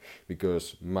you.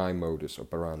 Because my modus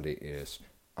operandi is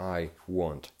I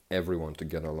want everyone to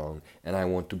get along, and I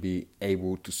want to be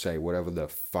able to say whatever the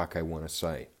fuck I want to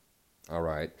say.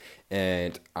 Alright?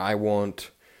 And I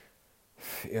want,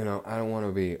 I don't want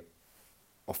to be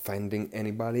offending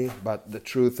anybody, but the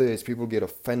truth is people get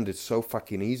offended so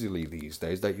fucking easily these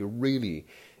days that you really,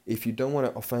 if you don't want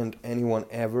to offend anyone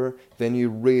ever, then you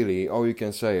really, all you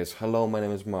can say is, hello, my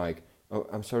name is Mike. Oh,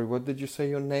 I'm sorry, what did you say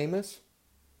your name is?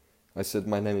 I said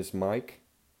my name is Mike.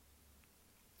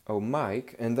 Oh,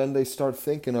 Mike. And then they start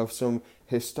thinking of some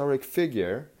historic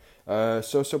figure.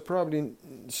 So probably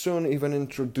soon even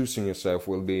introducing yourself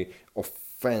will be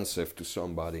offensive to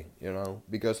somebody,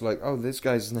 because like, oh, this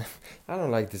guy's name, I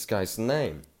don't like this guy's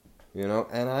name,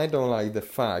 and I don't like the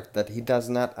fact that he does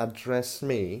not address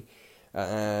me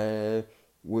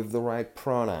with the right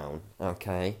pronoun,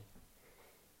 okay?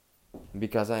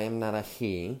 Because I am not a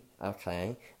he,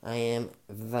 okay? I am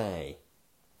they.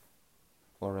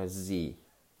 Or a Z.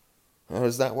 Or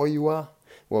is that what you are?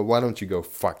 Well, why don't you go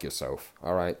fuck yourself,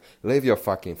 alright? Live your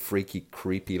fucking freaky,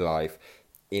 creepy life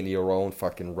in your own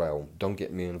fucking realm. Don't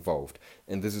get me involved.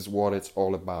 And this is what it's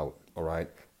all about, alright?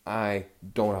 I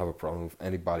don't have a problem with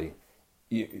anybody.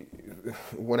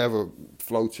 Whatever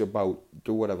floats your boat,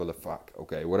 do whatever the fuck,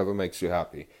 okay? Whatever makes you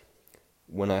happy.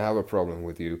 When I have a problem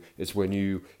with you, it's when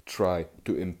you try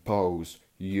to impose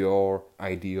your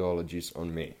ideologies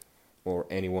on me or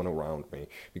anyone around me.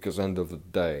 Because end of the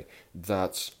day,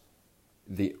 that's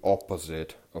the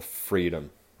opposite of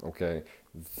freedom, okay?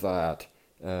 That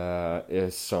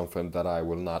is something that I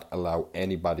will not allow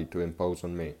anybody to impose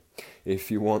on me. If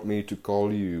you want me to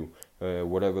call you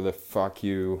whatever the fuck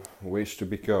you wish to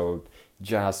be called,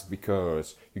 just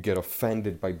because you get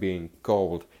offended by being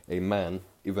called a man,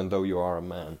 even though you are a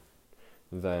man,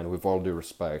 then with all due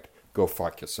respect, go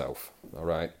fuck yourself,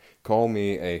 alright? Call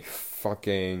me a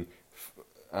fucking,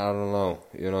 I don't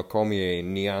know, call me a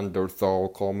Neanderthal,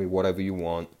 call me whatever you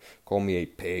want, call me a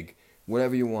pig,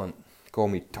 whatever you want, call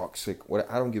me toxic,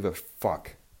 I don't give a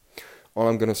fuck. All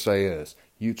I'm gonna say is,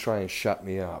 you try and shut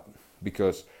me up,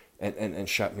 because, and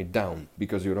shut me down,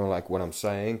 because you don't like what I'm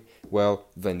saying, well,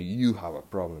 then you have a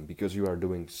problem, because you are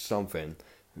doing something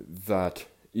that,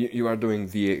 you are doing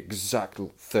the exact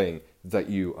thing that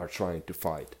you are trying to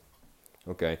fight.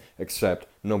 Okay, except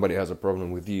nobody has a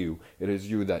problem with you. It is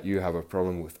you that you have a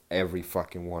problem with every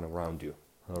fucking one around you.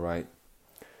 Alright?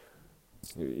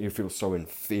 You feel so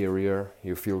inferior.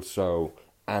 You feel so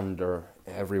under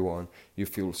everyone. You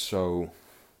feel so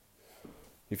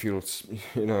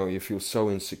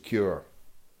insecure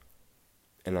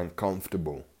and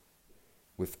uncomfortable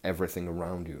with everything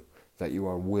around you that you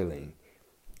are willing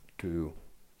to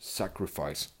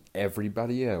sacrifice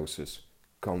everybody else's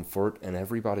comfort and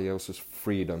everybody else's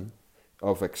freedom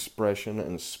of expression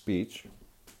and speech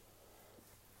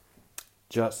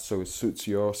just so it suits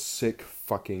your sick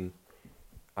fucking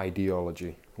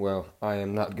ideology. Well, I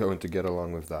am not going to get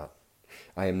along with that.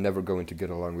 I am never going to get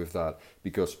along with that,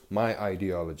 because my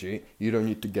ideology you don't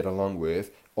need to get along with.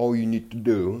 All you need to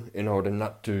do in order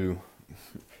not to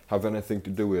have anything to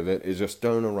do with it is just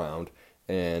turn around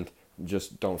and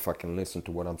just don't fucking listen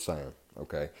to what I'm saying,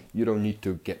 okay? You don't need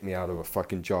to get me out of a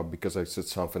fucking job because I said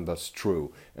something that's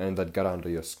true and that got under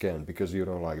your skin because you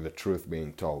don't like the truth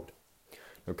being told,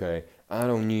 okay? I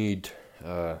don't need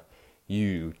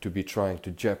you to be trying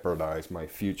to jeopardize my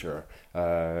future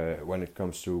when it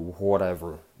comes to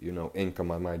whatever, income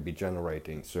I might be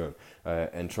generating soon,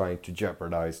 and trying to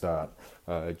jeopardize that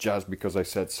just because I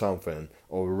said something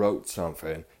or wrote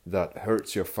something that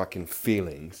hurts your fucking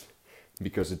feelings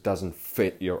because it doesn't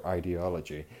fit your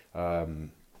ideology.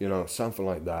 Something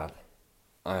like that,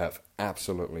 I have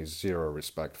absolutely zero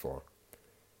respect for.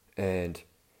 And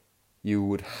you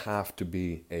would have to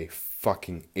be a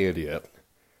fucking idiot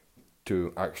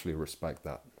to actually respect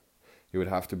that. You would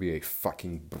have to be a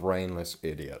fucking brainless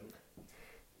idiot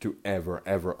to ever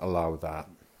allow that.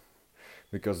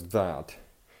 Because that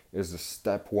is a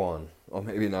step one, or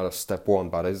maybe not a step one,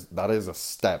 but that is a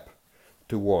step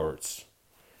towards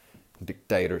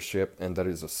dictatorship, and that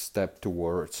is a step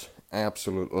towards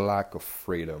absolute lack of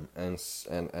freedom. And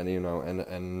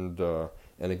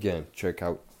again, check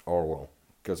out Orwell,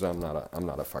 because I'm not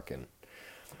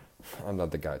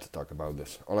the guy to talk about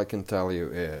this. All I can tell you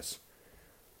is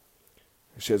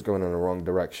shit's going in the wrong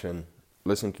direction.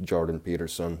 Listen to Jordan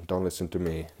Peterson. Don't listen to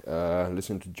me.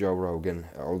 Listen to Joe Rogan.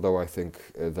 Although I think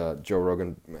that Joe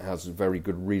Rogan has very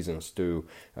good reasons to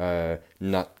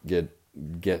not get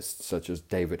guests such as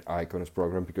David Icke on his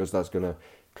program because that's gonna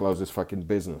close his fucking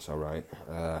business. All right,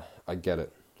 I get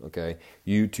it. Okay,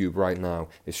 YouTube right now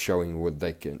is showing you what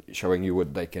they can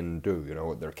do. You know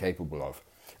what they're capable of.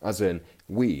 As in,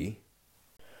 we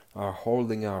are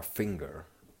holding our finger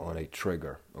on a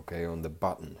trigger. Okay, on the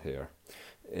button here,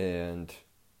 and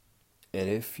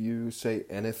if you say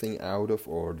anything out of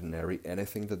ordinary,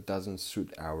 anything that doesn't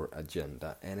suit our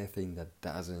agenda, anything that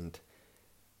doesn't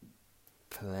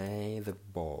play the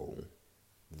ball,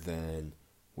 then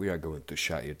we are going to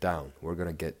shut you down. We're going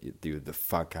to get you the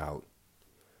fuck out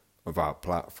of our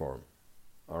platform.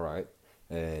 Alright?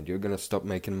 And you're going to stop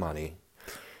making money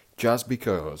just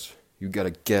because you got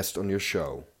a guest on your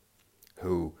show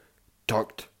who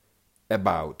talked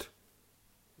about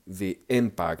the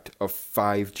impact of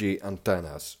 5G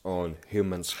antennas on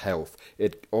humans' health.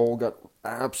 It all got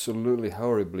absolutely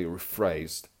horribly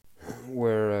rephrased,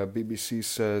 where BBC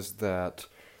says that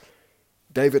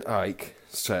David Icke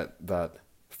said that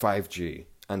 5G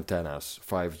antennas,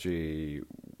 5G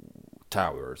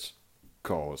towers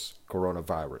cause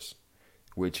coronavirus,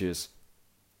 which is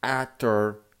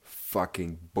utter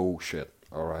fucking bullshit,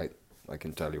 alright? I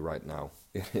can tell you right now.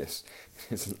 It is.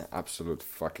 It's an absolute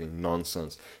fucking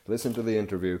nonsense. Listen to the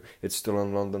interview. It's still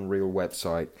on London Real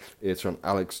website. It's on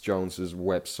Alex Jones's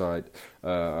website.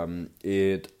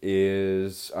 It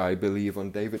is, I believe,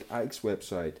 on David Icke's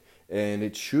website. And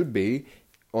it should be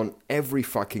on every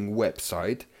fucking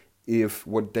website if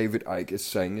what David Icke is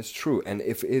saying is true. And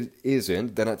if it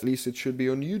isn't, then at least it should be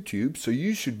on YouTube. So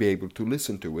you should be able to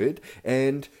listen to it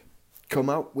and come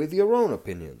out with your own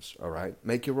opinions, all right?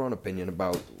 Make your own opinion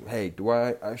about, hey, do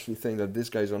I actually think that this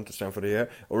guy's onto something here,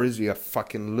 or is he a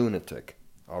fucking lunatic,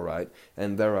 all right?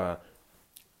 And there are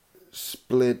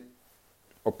split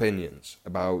opinions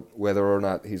about whether or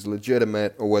not he's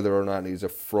legitimate or whether or not he's a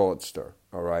fraudster,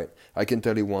 all right? I can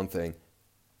tell you one thing.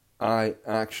 I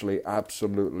actually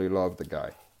absolutely love the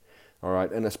guy, all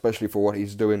right? And especially for what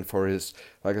he's doing for his,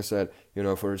 like I said, you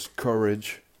know, for his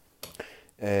courage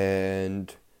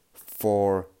and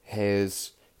for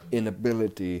his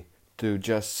inability to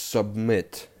just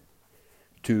submit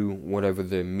to whatever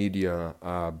the media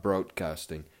are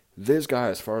broadcasting. This guy,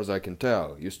 as far as I can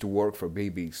tell, used to work for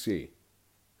BBC.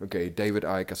 Okay, David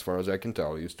Icke, as far as I can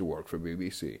tell, used to work for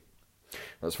BBC.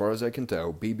 As far as I can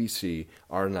tell, BBC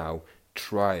are now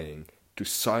trying to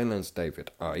silence David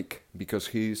Icke because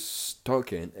he's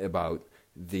talking about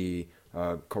the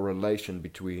correlation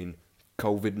between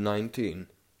COVID-19,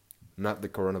 not the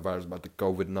coronavirus, but the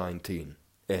COVID-19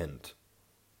 and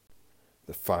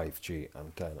the 5G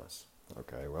antennas.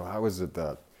 Okay, well, how is it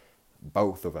that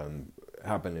both of them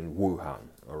happen in Wuhan,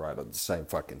 alright, at the same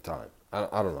fucking time?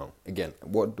 I don't know. Again,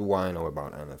 what do I know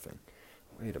about anything?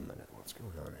 Wait a minute, what's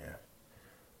going on here?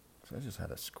 So I just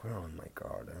had a squirrel in my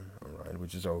garden, alright,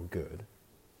 which is all good.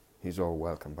 He's all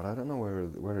welcome, but I don't know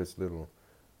where his little...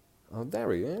 Oh,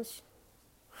 there he is.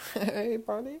 Hey,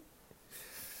 buddy.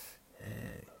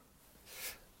 Hey.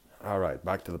 All right,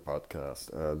 back to the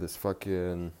podcast. This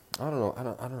fucking I don't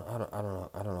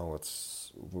know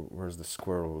where's the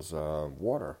squirrel's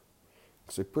water?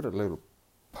 Because they put a little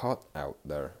pot out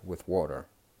there with water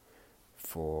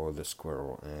for the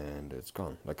squirrel, and it's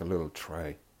gone, like a little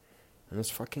tray, and it's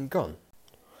fucking gone.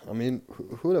 I mean,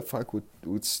 who the fuck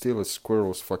would steal a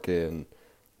squirrel's fucking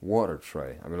water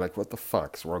tray? I mean, like, what the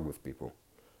fuck's wrong with people?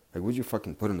 Like, would you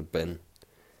fucking put in the bin?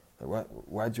 Like,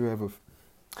 why'd you ever?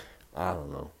 I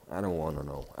don't know. I don't want to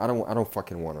know. I don't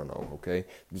fucking want to know, okay?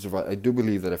 Because if I do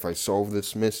believe that if I solve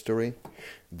this mystery,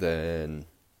 then,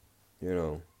 you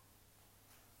know,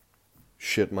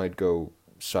 shit might go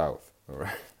south,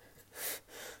 alright?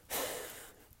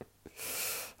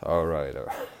 Alright.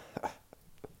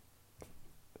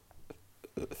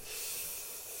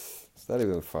 It's not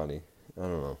even funny. I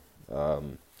don't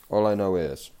know. All I know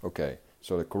is, okay,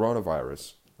 so the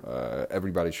coronavirus...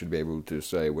 everybody should be able to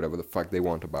say whatever the fuck they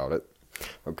want about it.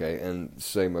 Okay, and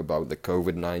same about the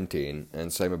COVID-19,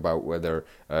 and same about whether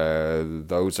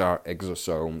those are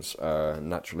exosomes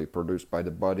naturally produced by the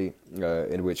body,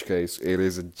 in which case it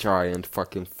is a giant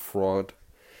fucking fraud,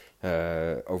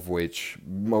 of which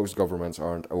most governments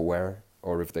aren't aware,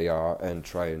 or if they are and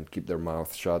try and keep their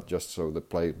mouth shut just so they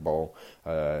play ball,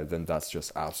 then that's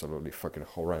just absolutely fucking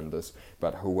horrendous.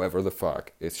 But whoever the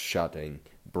fuck is shutting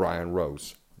Brian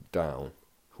Rose down,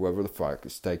 whoever the fuck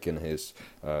is taking his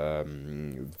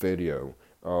video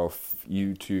of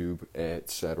YouTube,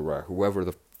 etc., whoever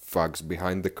the fuck's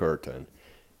behind the curtain,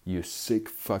 you sick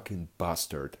fucking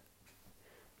bastard,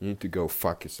 you need to go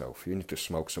fuck yourself. You need to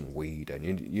smoke some weed,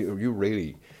 and you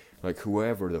really, like,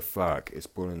 whoever the fuck is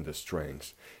pulling the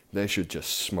strings, they should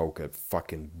just smoke a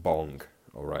fucking bong,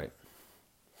 alright?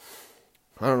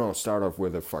 I don't know, start off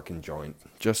with a fucking joint.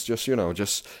 Just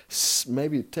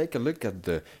maybe take a look at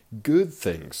the good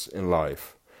things in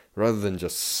life rather than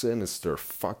just sinister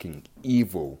fucking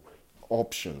evil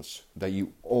options that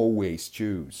you always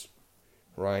choose,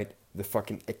 right? The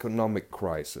fucking economic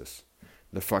crisis,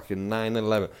 the fucking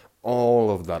 9/11, all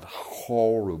of that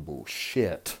horrible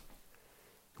shit,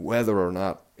 whether or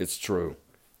not it's true.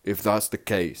 If that's the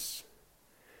case,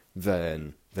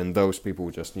 then those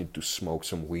people just need to smoke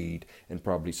some weed and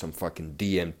probably some fucking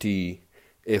DMT,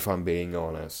 if I'm being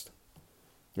honest.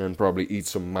 And probably eat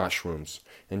some mushrooms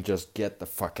and just get the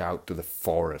fuck out to the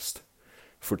forest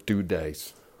for 2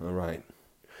 days, alright?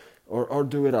 Or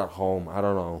do it at home, I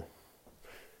don't know.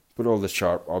 Put all the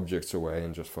sharp objects away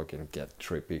and just fucking get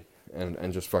trippy.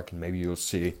 And just fucking maybe you'll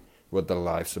see what the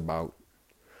life's about.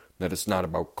 That it's not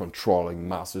about controlling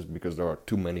masses because there are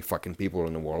too many fucking people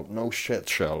in the world. No shit,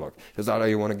 Sherlock. Is that how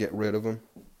you want to get rid of them?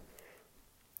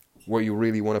 Where you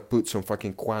really want to put some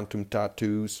fucking quantum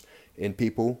tattoos in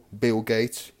people? Bill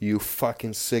Gates, you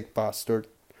fucking sick bastard.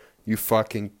 You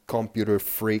fucking computer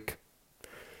freak.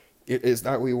 Is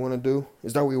that what you want to do?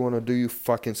 Is that what you want to do, you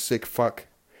fucking sick fuck?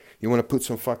 You want to put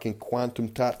some fucking quantum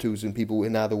tattoos in people?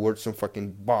 In other words, some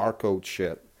fucking barcode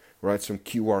shit. Right? Some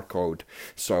QR code.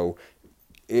 So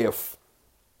if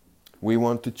we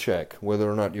want to check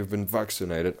whether or not you've been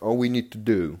vaccinated, all we need to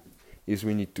do is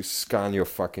we need to scan your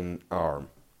fucking arm,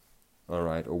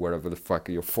 alright, or wherever the fuck,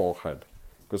 your forehead.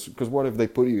 Because what if they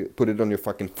put it on your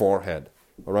fucking forehead,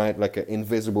 alright, like an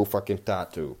invisible fucking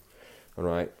tattoo,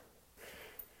 alright?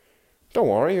 Don't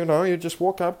worry, you just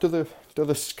walk up to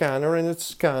the scanner and it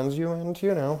scans you, and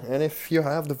and if you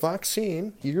have the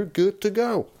vaccine, you're good to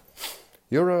go.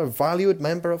 You're a valued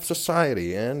member of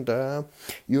society, and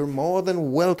you're more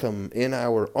than welcome in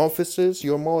our offices,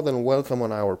 you're more than welcome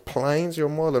on our planes, you're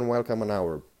more than welcome on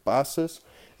our buses,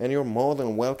 and you're more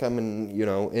than welcome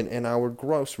in our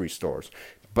grocery stores.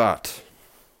 But,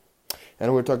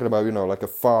 and we're talking about, like a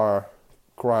far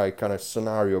cry kind of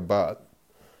scenario, but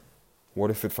what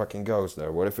if it fucking goes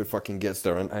there? What if it fucking gets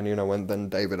there? And then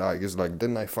David Icke is like,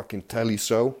 didn't I fucking tell you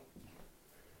so?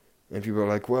 And people are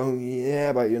like, well,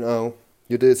 yeah, but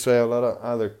you did say a lot of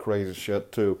other crazy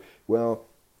shit too. Well,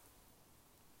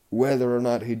 whether or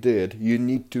not he did, you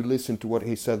need to listen to what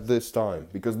he said this time.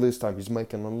 Because this time he's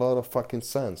making a lot of fucking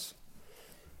sense.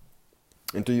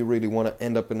 And do you really want to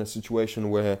end up in a situation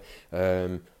where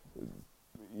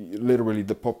literally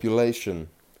the population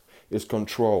is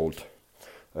controlled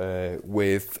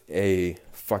with a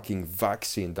fucking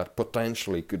vaccine that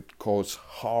potentially could cause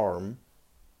harm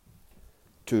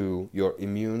to your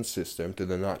immune system, to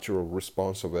the natural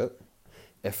response of it,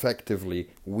 effectively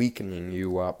weakening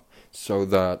you up so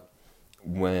that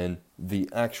when the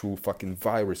actual fucking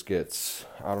virus gets,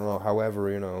 I don't know,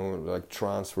 however, like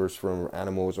transfers from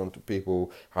animals onto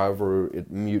people, however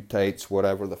it mutates,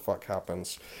 whatever the fuck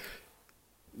happens,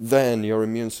 then your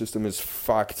immune system is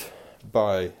fucked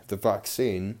by the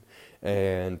vaccine,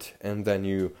 and then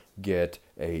you get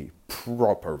a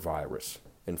proper virus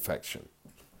infection.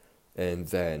 And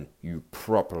then you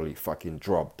properly fucking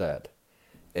drop dead.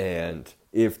 And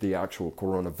if the actual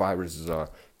coronaviruses are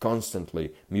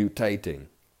constantly mutating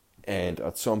and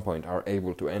at some point are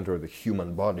able to enter the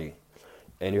human body,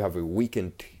 and you have a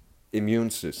weakened immune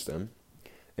system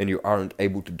and you aren't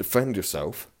able to defend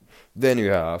yourself, then you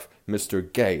have Mr.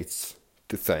 Gates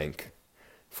to thank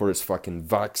for his fucking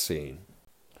vaccine.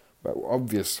 But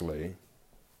obviously,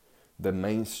 the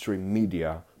mainstream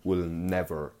media will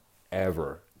never,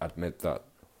 ever admit that.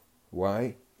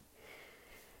 Why?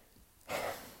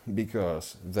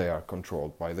 Because they are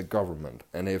controlled by the government.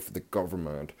 And if the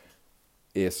government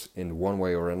is in one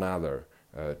way or another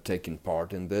taking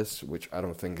part in this, which I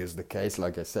don't think is the case,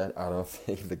 like I said, I don't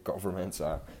think the governments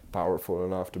are powerful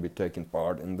enough to be taking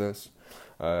part in this.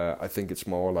 I think it's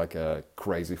more like a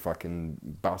crazy fucking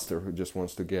bastard who just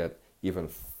wants to get even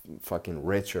fucking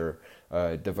richer,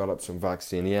 develop some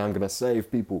vaccine. Yeah, I'm gonna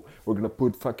save people. We're gonna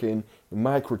put fucking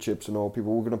microchips in all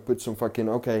people. We're gonna put some fucking,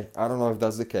 okay, I don't know if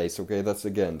that's the case, okay, that's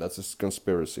a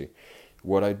conspiracy.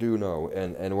 What I do know,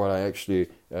 and what I actually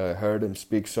heard him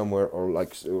speak somewhere, or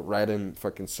like read him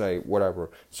fucking say, whatever,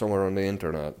 somewhere on the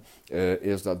internet,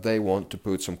 is that they want to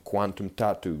put some quantum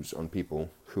tattoos on people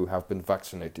who have been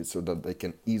vaccinated so that they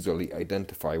can easily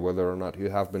identify whether or not you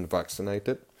have been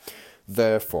vaccinated.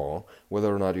 Therefore,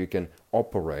 whether or not you can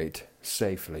operate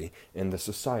safely in the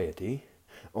society,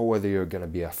 or whether you're gonna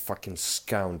be a fucking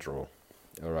scoundrel.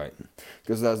 Alright?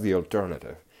 Because that's the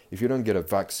alternative. If you don't get a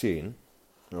vaccine,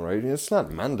 alright, it's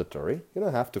not mandatory. You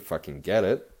don't have to fucking get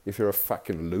it. If you're a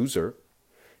fucking loser,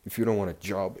 if you don't want a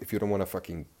job, if you don't want to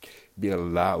fucking be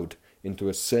allowed into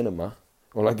a cinema,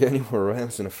 or like anywhere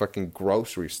else in a fucking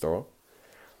grocery store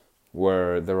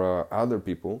where there are other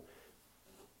people,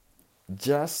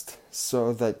 just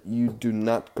so that you do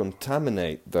not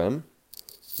contaminate them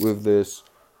with this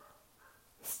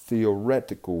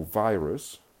theoretical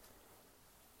virus,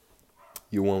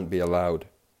 you won't be allowed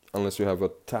unless you have a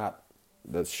tat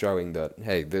that's showing that,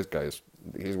 hey,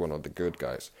 he's one of the good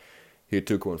guys. He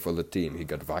took one for the team, he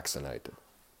got vaccinated.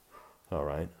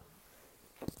 Alright.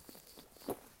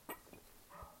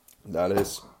 That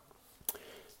is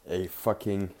a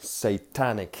fucking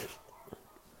satanic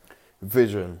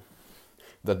vision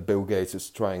that Bill Gates is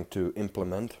trying to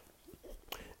implement.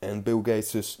 And Bill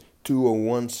Gates'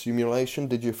 201 simulation,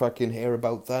 did you fucking hear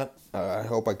about that? I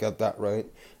hope I got that right.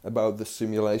 About the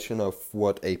simulation of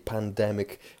what a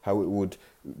pandemic, how it would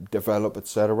develop,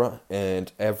 etc.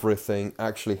 And everything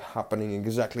actually happening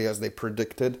exactly as they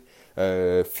predicted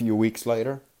a few weeks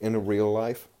later in real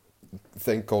life.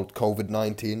 Thing called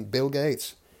COVID-19. Bill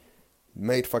Gates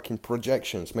made fucking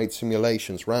projections, made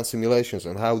simulations, ran simulations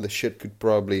on how the shit could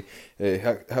probably,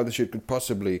 how the shit could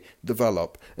possibly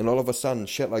develop, and all of a sudden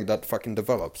shit like that fucking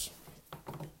develops.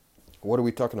 What are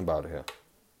we talking about here?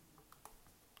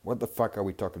 What the fuck are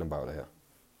we talking about here?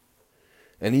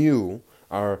 And you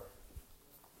are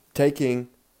taking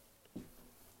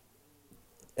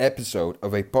episode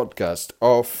of a podcast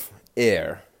off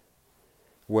air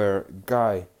where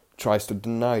guy tries to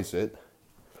deny it,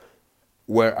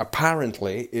 where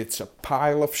apparently it's a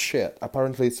pile of shit.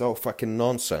 Apparently it's all fucking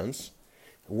nonsense.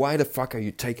 Why the fuck are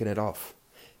you taking it off?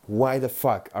 Why the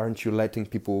fuck aren't you letting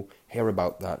people hear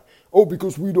about that? Oh,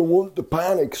 because we don't want the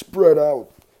panic spread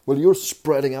out. Well, you're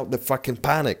spreading out the fucking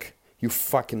panic, you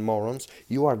fucking morons.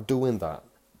 You are doing that.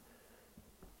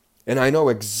 And I know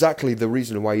exactly the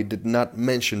reason why you did not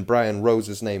mention Brian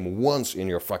Rose's name once in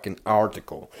your fucking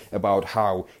article about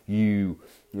how you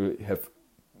have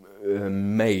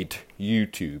made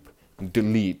YouTube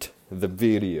delete the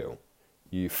video.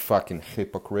 You fucking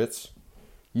hypocrites.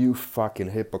 You fucking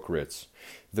hypocrites.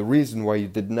 The reason why you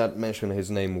did not mention his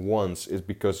name once is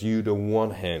because you don't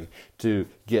want him to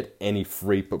get any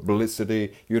free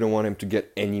publicity. You don't want him to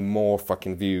get any more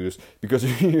fucking views,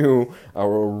 because you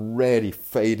are already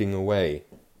fading away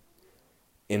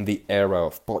in the era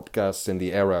of podcasts, in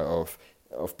the era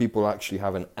of people actually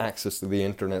having access to the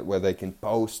internet where they can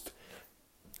post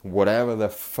whatever the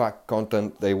fuck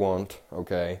content they want,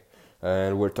 okay?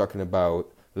 And we're talking about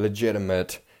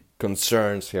legitimate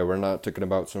concerns here. We're not talking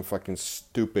about some fucking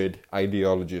stupid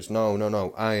ideologies.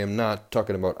 No. I am not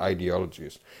talking about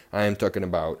ideologies. I am talking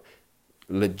about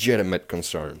legitimate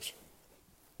concerns.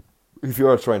 If you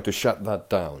are trying to shut that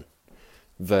down,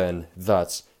 then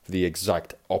that's the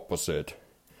exact opposite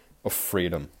of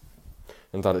freedom.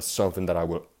 And that is something that I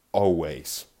will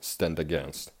always stand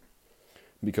against.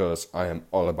 Because I am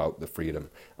all about the freedom.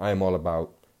 I am all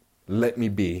about, let me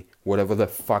be whatever the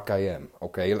fuck I am,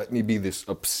 okay? Let me be this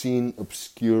obscene,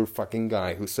 obscure fucking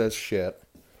guy who says shit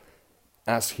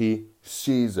as he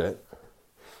sees it.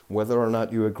 Whether or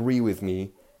not you agree with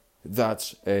me,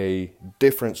 that's a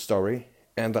different story,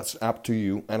 and that's up to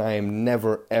you. And I am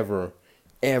never, ever,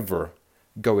 ever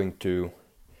going to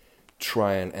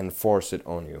try and enforce it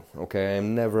on you, okay? I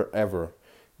am never, ever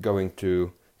going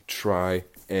to try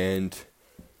and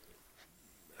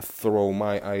throw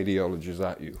my ideologies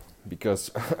at you,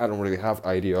 because I don't really have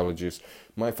ideologies.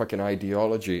 My fucking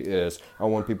ideology is I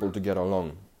want people to get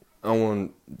along. I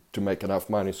want to make enough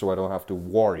money so I don't have to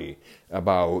worry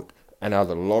about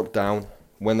another lockdown.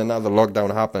 When another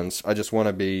lockdown happens, I just want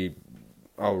to be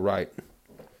alright.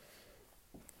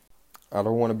 I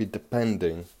don't want to be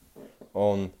depending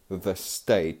on the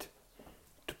state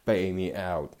to pay me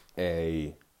out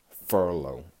a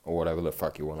furlough or whatever the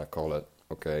fuck you want to call it,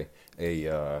 okay?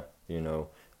 A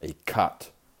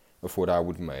cut of what I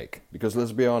would make. Because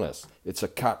let's be honest, it's a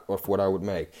cut of what I would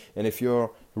make. And if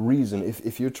your reason,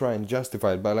 if you try and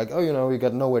justify it by like, you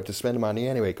got nowhere to spend money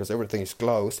anyway because everything is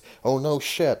closed. Oh no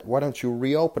shit, why don't you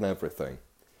reopen everything?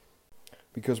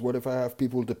 Because what if I have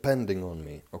people depending on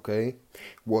me, okay?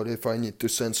 What if I need to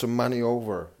send some money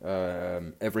over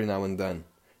every now and then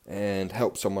and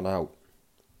help someone out?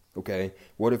 Okay,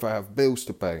 what if I have bills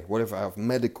to pay? What if I have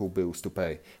medical bills to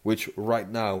pay? Which right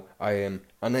now I am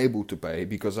unable to pay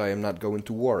because I am not going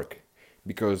to work.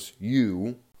 Because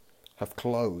you have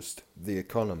closed the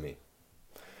economy.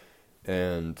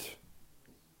 And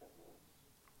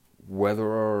whether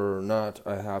or not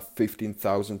I have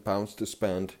 £15,000 to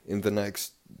spend in the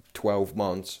next 12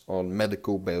 months on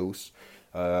medical bills,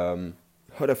 who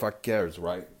the fuck cares,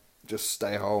 right? Just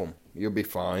stay home. You'll be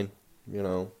fine,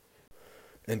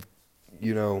 And,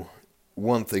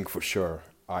 one thing for sure,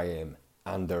 I am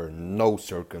under no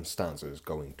circumstances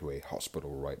going to a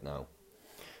hospital right now.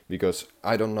 Because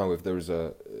I don't know if there's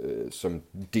some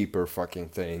deeper fucking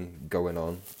thing going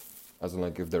on, as in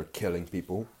like if they're killing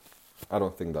people. I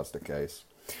don't think that's the case.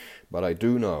 But I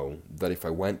do know that if I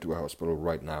went to a hospital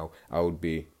right now, I would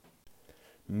be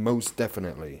most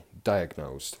definitely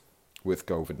diagnosed with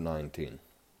COVID-19.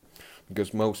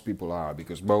 Because most people are,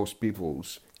 because most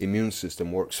people's immune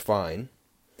system works fine,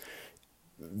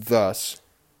 thus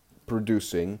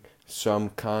producing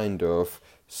some kind of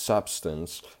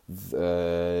substance,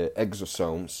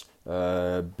 exosomes,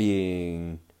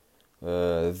 being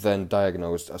then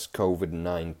diagnosed as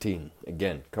COVID-19.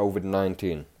 Again,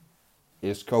 COVID-19.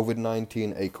 Is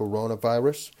COVID-19 a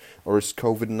coronavirus, or is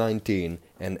COVID-19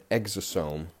 an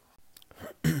exosome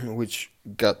which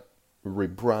got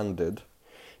rebranded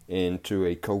into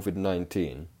a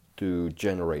COVID-19 to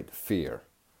generate fear,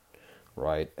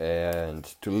 right? And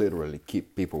to literally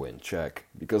keep people in check,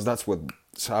 because that's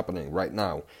what's happening right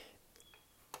now.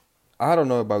 I don't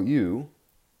know about you.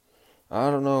 I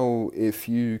don't know if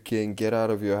you can get out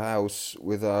of your house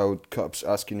without cops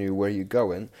asking you where you're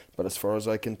going, but as far as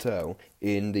I can tell,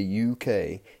 in the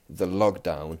UK, the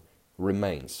lockdown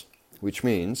remains, which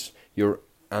means you're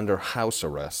under house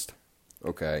arrest,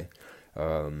 okay?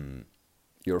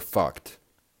 You're fucked.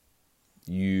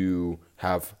 You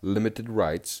have limited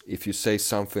rights. If you say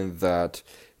something that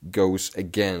goes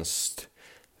against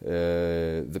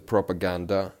the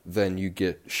propaganda, then you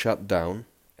get shut down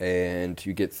and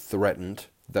you get threatened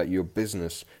that your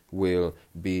business will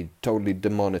be totally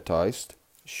demonetized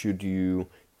should you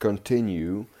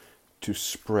continue to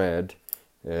spread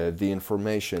the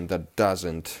information that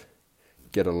doesn't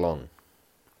get along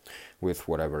with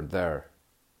whatever they're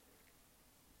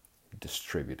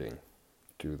distributing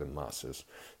to the masses.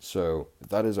 So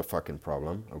that is a fucking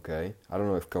problem, okay? I don't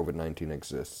know if COVID-19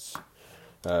 exists.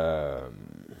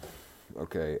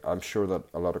 Okay, I'm sure that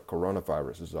a lot of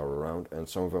coronaviruses are around, and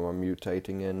some of them are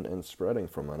mutating and spreading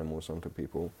from animals onto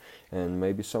people, and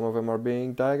maybe some of them are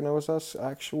being diagnosed as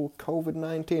actual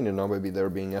COVID-19, and now maybe they're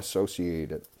being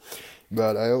associated.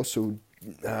 But I also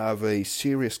have a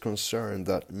serious concern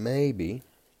that maybe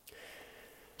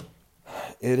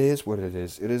it is what it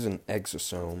is. It is an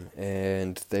exosome,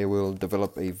 and they will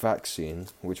develop a vaccine,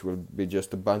 which will be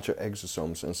just a bunch of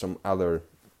exosomes and some other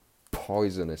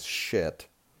poisonous shit.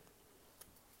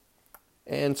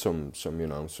 And some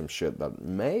shit that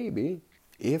maybe,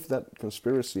 if that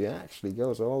conspiracy actually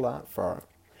goes all that far,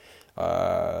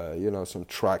 some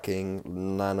tracking,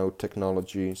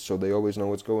 nanotechnology, so they always know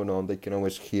what's going on, they can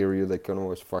always hear you, they can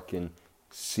always fucking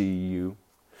see you.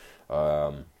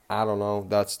 I don't know,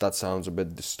 that sounds a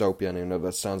bit dystopian,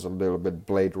 that sounds a little bit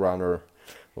Blade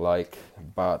Runner-like,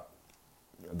 but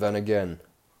then again,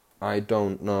 I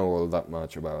don't know all that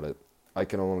much about it. I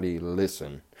can only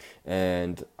listen,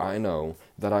 and I know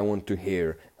that I want to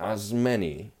hear as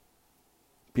many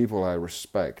people I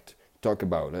respect talk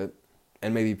about it,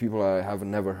 and maybe people I have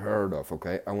never heard of,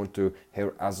 okay? I want to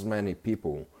hear as many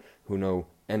people who know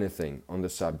anything on the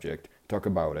subject talk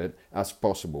about it as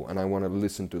possible, and I want to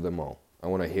listen to them all. I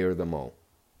want to hear them all.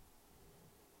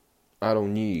 I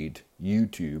don't need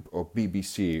YouTube or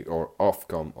BBC or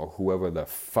Ofcom or whoever the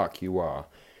fuck you are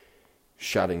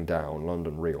shutting down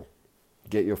London Real.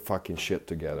 Get your fucking shit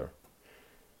together.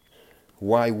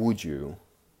 Why would you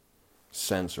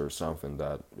censor something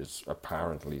that is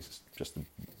apparently just a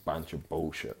bunch of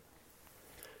bullshit?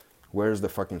 Where's the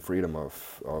fucking freedom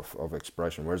of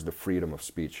expression? Where's the freedom of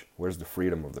speech? Where's the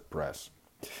freedom of the press?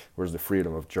 Where's the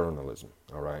freedom of journalism?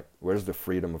 Alright? Where's the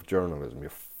freedom of journalism, you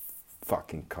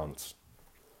fucking cunts?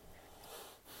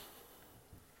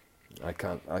 I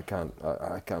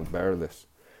can't bear this.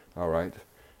 Alright?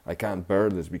 I can't bear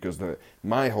this because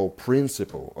my whole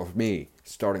principle of me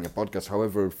starting a podcast,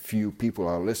 however few people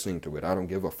are listening to it, I don't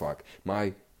give a fuck.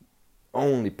 My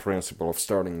only principle of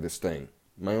starting this thing,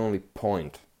 my only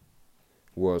point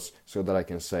was so that I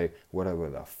can say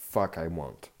whatever the fuck I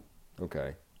want.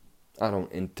 Okay? I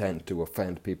don't intend to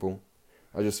offend people.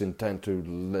 I just intend to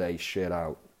lay shit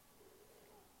out.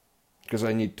 Because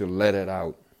I need to let it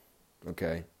out.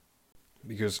 Okay?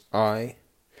 Because I,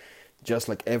 just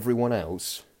like everyone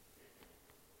else,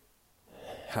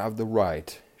 have the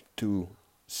right to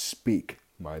speak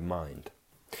my mind.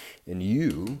 And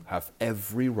you have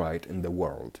every right in the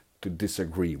world to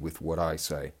disagree with what I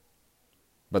say.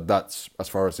 But that's as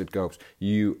far as it goes.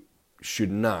 You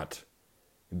should not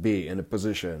be in a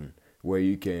position where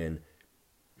you can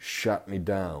shut me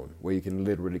down, where you can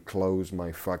literally close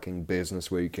my fucking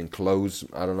business, where you can close,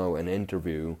 I don't know, an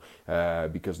interview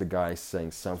because the guy's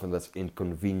saying something that's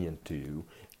inconvenient to you.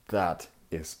 That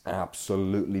is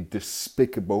absolutely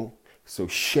despicable, So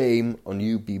shame on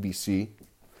you, BBC.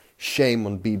 Shame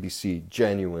on BBC,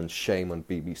 genuine shame on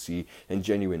BBC, and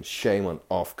genuine shame on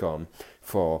Ofcom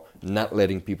for not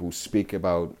letting people speak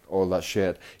about all that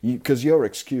shit. Because your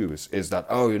excuse is that,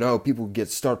 people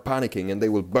start panicking and they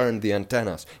will burn the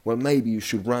antennas. Well, maybe you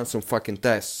should run some fucking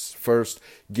tests first,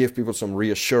 give people some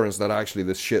reassurance that actually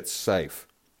this shit's safe,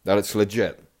 that it's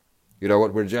legit. You know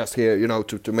what, we're just here,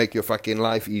 to make your fucking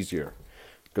life easier.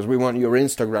 Because we want your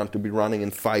Instagram to be running in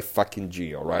 5 fucking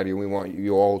G, alright? We want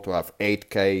you all to have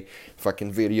 8K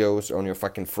fucking videos on your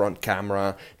fucking front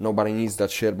camera. Nobody needs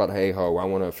that shit, but hey ho, I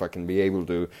want to fucking be able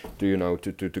to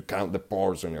count the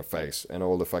pores on your face and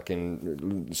all the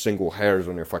fucking single hairs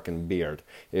on your fucking beard.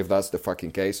 If that's the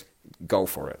fucking case, go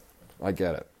for it. I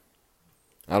get it.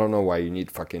 I don't know why you need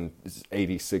fucking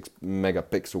 86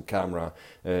 megapixel camera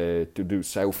to do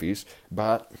selfies,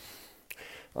 but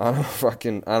I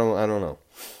don't know.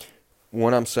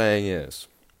 What I'm saying is,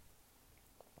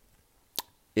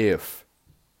 if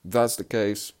that's the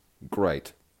case,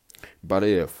 great. But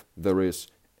if there is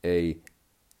a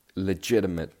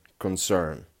legitimate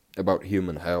concern about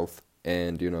human health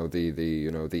and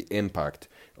the impact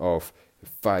of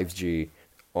 5G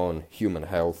on human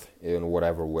health in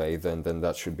whatever way, then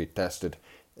that should be tested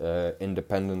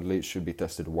independently. It should be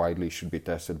tested widely. It should be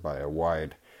tested by a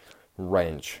wide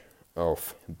range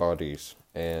of bodies,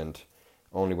 and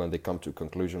only when they come to a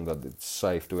conclusion that it's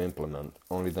safe to implement,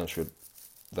 only then should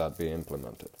that be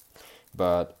implemented.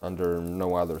 But under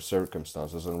no other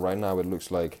circumstances, and right now it looks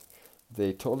like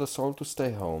they told us all to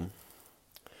stay home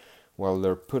while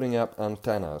they're putting up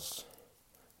antennas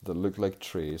that look like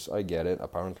trees. I get it,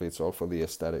 apparently it's all for the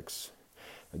aesthetics.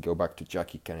 I go back to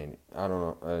Jackie Kennedy, I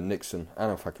don't know, Nixon, I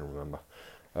don't fucking remember.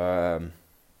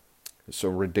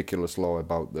 Some ridiculous law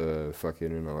about the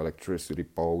fucking electricity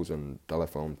poles and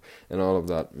telephones and all of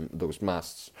that, those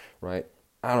masts, right?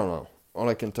 I don't know. All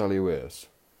I can tell you is,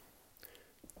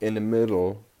 in the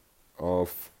middle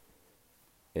of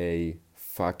a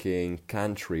fucking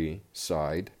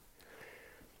countryside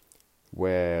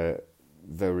where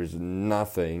there is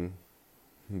nothing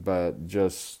but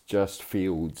just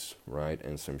fields, right,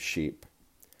 and some sheep,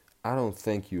 I don't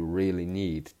think you really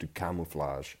need to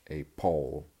camouflage a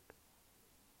pole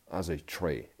as a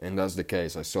tree. And that's the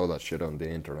case. I saw that shit on the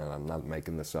internet. I'm not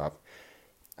making this up.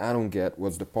 I don't get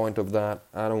what's the point of that.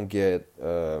 I don't get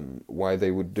why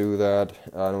they would do that.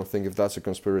 I don't think if that's a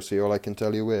conspiracy. All I can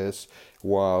tell you is,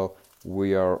 while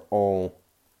we are all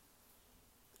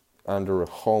under a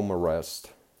home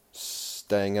arrest,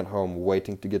 staying at home,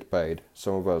 waiting to get paid,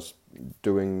 some of us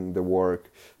doing the work,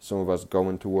 some of us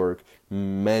going to work,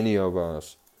 many of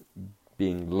us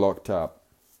being locked up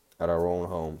at our own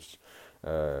homes,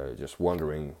 just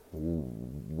wondering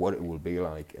what it will be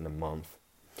like in a month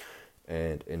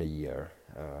and in a year.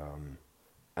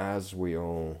 As we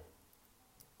all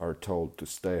are told to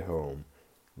stay home,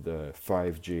 the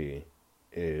 5G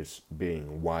is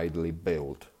being widely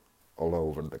built all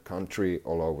over the country,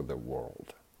 all over the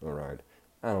world. Alright,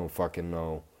 I don't fucking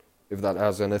know if that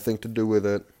has anything to do with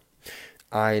it.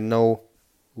 I know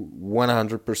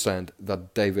 100%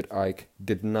 that David Icke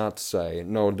did not say,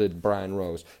 nor did Brian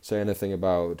Rose say anything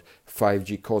about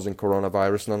 5G causing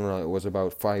coronavirus. No, it was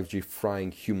about 5G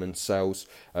frying human cells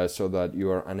so that you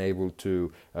are unable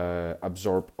to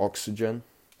absorb oxygen,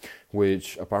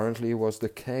 which apparently was the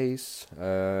case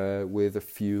with a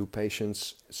few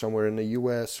patients somewhere in the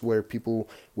US where people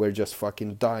were just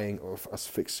fucking dying of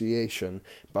asphyxiation,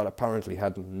 but apparently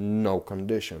had no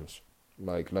conditions.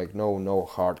 Like no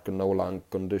heart, no lung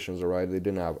conditions, alright? They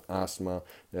didn't have asthma.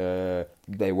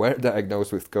 They were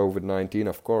diagnosed with COVID-19,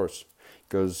 of course,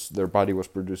 because their body was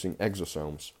producing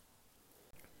exosomes.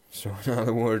 So in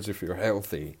other words, if you're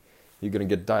healthy, you're gonna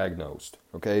get diagnosed.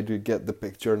 Okay, do you get the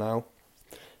picture now?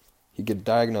 You get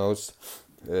diagnosed,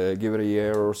 give it a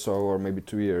year or so, or maybe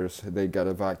 2 years, they got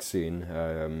a vaccine.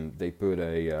 They put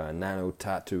a nano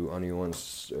tattoo on you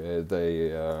once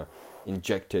they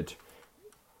injected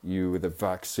you with a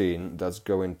vaccine that's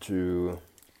going to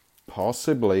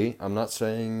possibly, I'm not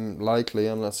saying likely,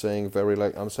 I'm not saying very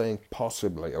likely, I'm saying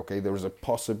possibly, okay? There is a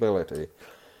possibility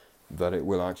that it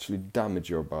will actually damage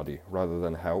your body rather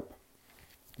than help.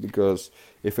 Because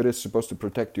if it is supposed to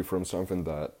protect you from something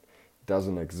that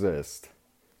doesn't exist,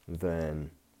 then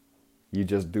you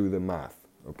just do the math,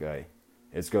 okay?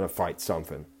 It's gonna fight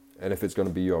something. And if it's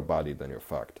gonna be your body, then you're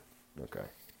fucked, okay?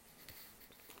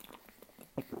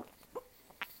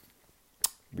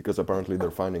 Because apparently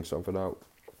they're finding something out.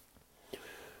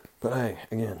 But hey,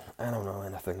 again, I don't know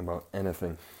anything about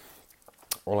anything.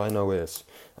 All I know is,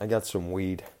 I got some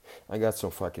weed, I got some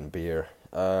fucking beer,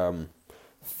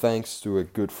 thanks to a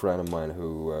good friend of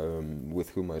mine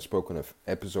with whom I spoke on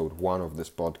episode 1 of this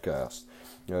podcast,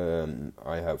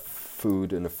 I have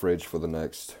food in the fridge for the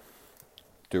next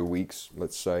 2 weeks,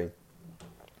 let's say.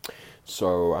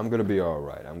 So I'm gonna be all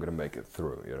right. I'm gonna make it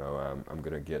through. I'm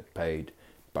gonna get paid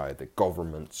by the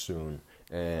government soon,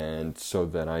 and so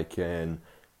that I can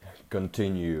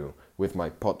continue with my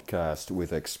podcast,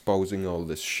 with exposing all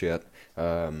this shit.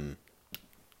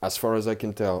 As far as I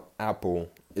can tell, Apple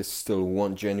is still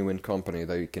one genuine company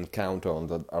that you can count on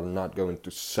that are not going to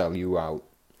sell you out.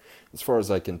 As far as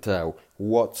I can tell,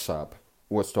 WhatsApp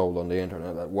was told on the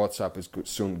internet that WhatsApp is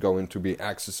soon going to be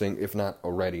accessing, if not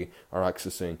already, are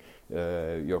accessing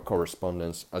your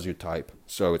correspondence as you type.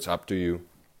 So it's up to you.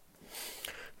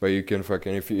 But you can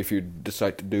fucking, if you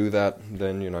decide to do that,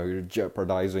 then you're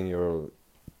jeopardizing your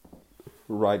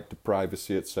right to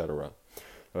privacy, etc.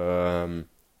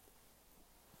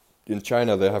 In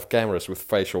China, they have cameras with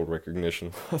facial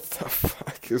recognition. What the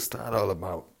fuck is that all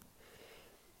about?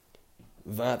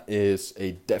 That is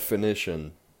a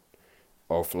definition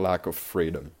of lack of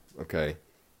freedom, okay?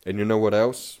 And you know what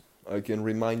else I can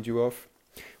remind you of?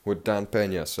 What Dan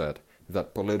Pena said,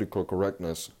 that political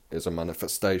correctness is a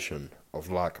manifestation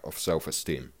of lack of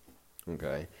self-esteem,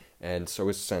 okay? And so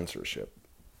is censorship.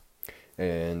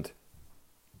 And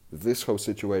this whole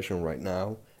situation right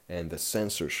now, and the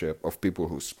censorship of people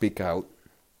who speak out,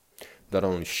 that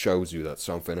only shows you that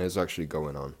something is actually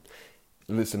going on.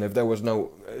 Listen, if there was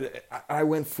no... I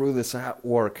went through this at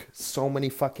work so many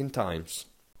fucking times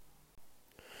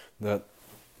that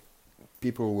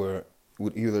people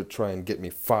would either try and get me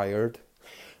fired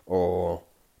or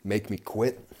make me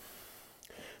quit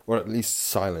or at least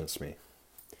silence me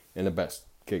in the best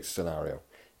case scenario.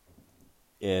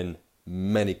 In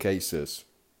many cases,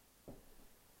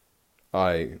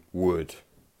 I would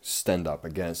stand up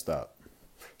against that.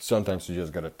 Sometimes you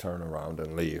just gotta turn around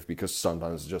and leave, because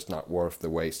sometimes it's just not worth the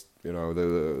waste,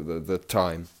 the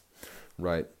time,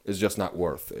 right? It's just not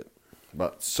worth it.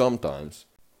 But sometimes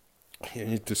you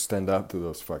need to stand up to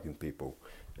those fucking people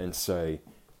and say,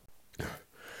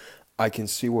 I can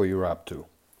see what you're up to,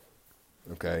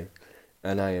 okay?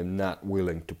 And I am not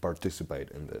willing to participate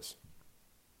in this.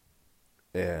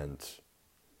 And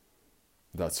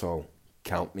that's all.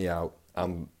 Count me out.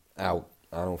 I'm out.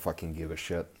 I don't fucking give a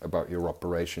shit about your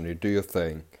operation. You do your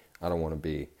thing. I don't want to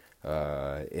be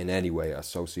in any way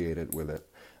associated with it.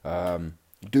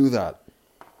 Do that.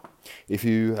 If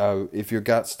your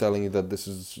gut's telling you that this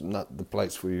is not the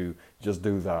place for you, just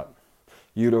do that.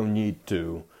 You don't need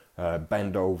to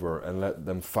bend over and let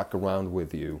them fuck around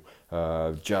with you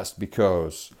just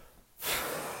because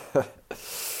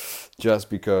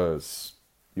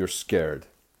you're scared.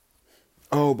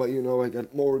 Oh, but I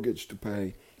got mortgage to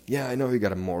pay. Yeah, I know you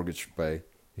got a mortgage to pay.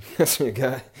 Yes,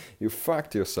 you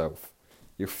fucked yourself.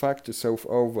 You fucked yourself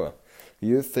over.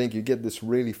 You think you get this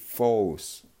really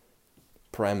false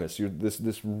premise,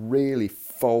 this really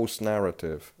false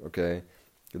narrative, okay?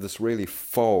 This really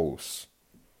false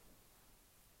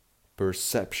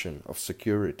perception of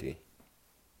security,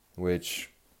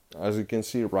 which, as you can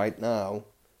see right now,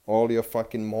 all your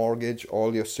fucking mortgage,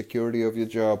 all your security of your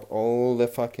job, all the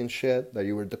fucking shit that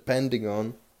you were depending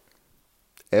on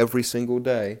every single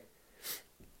day,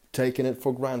 taking it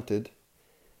for granted,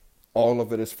 all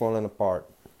of it is falling apart.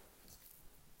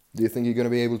 Do you think you're going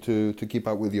to be able to keep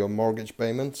up with your mortgage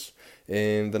payments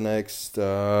in the next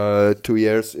 2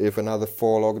 years if another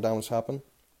 4 lockdowns happen?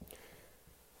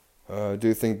 Do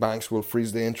you think banks will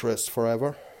freeze the interest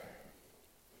forever?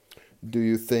 Do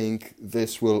you think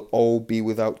this will all be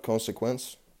without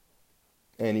consequence?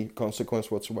 Any consequence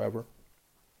whatsoever?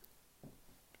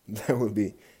 There will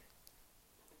be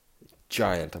a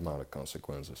giant amount of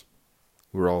consequences.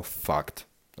 We're all fucked,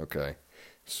 okay?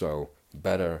 So,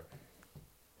 better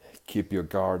keep your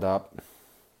guard up.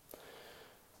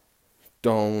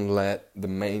 Don't let the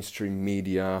mainstream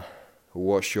media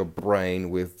wash your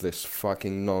brain with this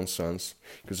fucking nonsense.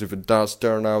 Because if it does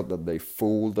turn out that they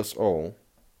fooled us all,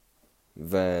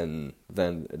 then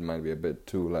it might be a bit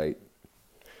too late.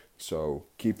 So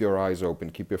keep your eyes open,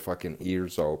 keep your fucking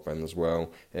ears open as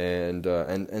well, and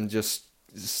just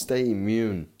stay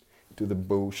immune to the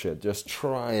bullshit. Just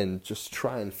try and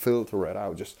filter it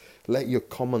out. Just let your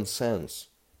common sense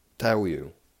tell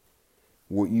you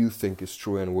what you think is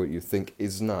true and what you think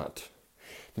is not.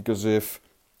 Because if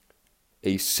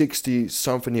a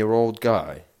 60-something-year-old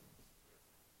guy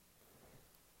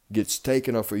gets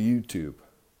taken off of YouTube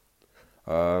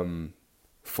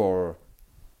for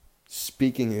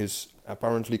speaking his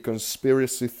apparently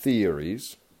conspiracy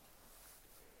theories,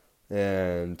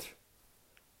 and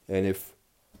if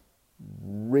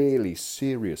really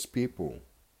serious people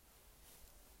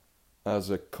as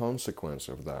a consequence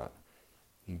of that,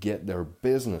 get their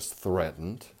business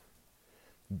threatened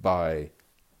by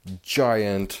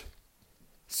giant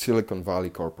Silicon Valley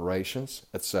corporations,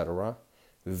 etc.,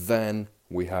 then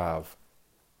we have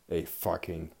a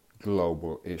fucking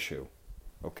global issue,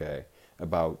 okay,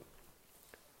 about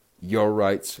your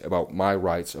rights, about my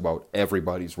rights, about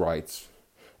everybody's rights,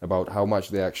 about how much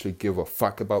they actually give a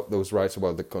fuck about those rights,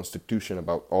 about the Constitution,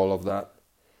 about all of that.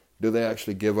 Do they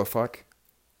actually give a fuck?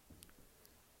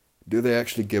 Do they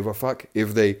actually give a fuck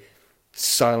if they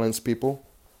silence people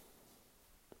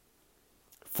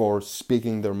for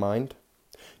speaking their mind?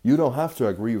 You don't have to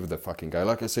agree with the fucking guy.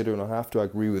 Like I said, you don't have to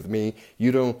agree with me.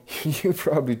 You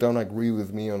probably don't agree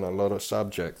with me on a lot of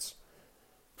subjects.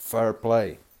 Fair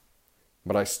play.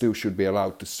 But I still should be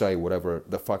allowed to say whatever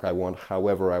the fuck I want,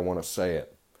 however I want to say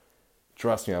it.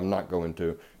 Trust me, I'm not going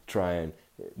to try and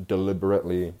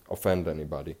deliberately offend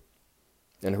anybody.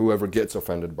 And whoever gets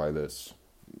offended by this,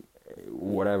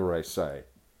 whatever I say,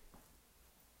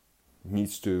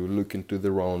 needs to look into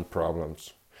their own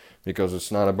problems. Because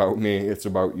it's not about me, it's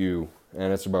about you.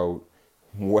 And it's about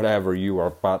whatever you are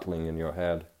battling in your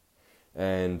head.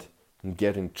 And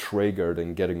getting triggered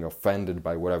and getting offended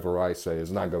by whatever I say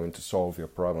is not going to solve your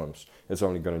problems. It's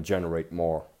only going to generate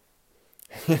more.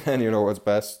 And you know what's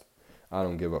best? I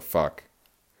don't give a fuck.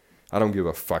 I don't give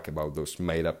a fuck about those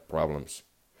made up problems.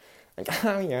 Like,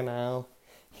 oh, you know,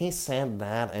 he said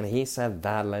that and he said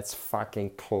that, let's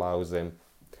fucking close him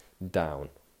down.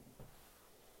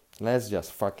 Let's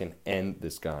just fucking end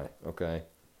this guy, okay?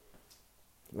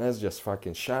 Let's just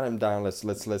fucking shut him down.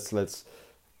 Let's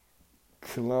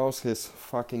close his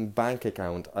fucking bank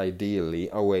account, ideally.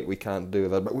 Oh wait, we can't do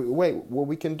that. But wait, what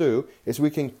we can do is we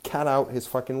can cut out his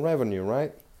fucking revenue,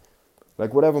 right?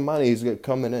 Like whatever money is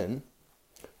coming in,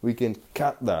 we can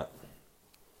cut that.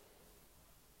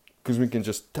 Because we can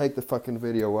just take the fucking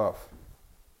video off.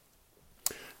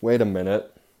 Wait a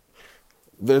minute.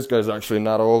 This guy's actually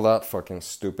not all that fucking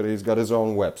stupid. He's got his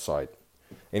own website.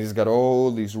 And he's got all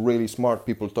these really smart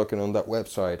people talking on that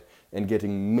website and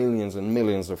getting millions and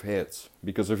millions of hits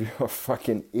because of your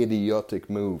fucking idiotic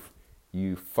move.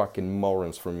 You fucking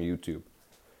morons from YouTube.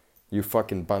 You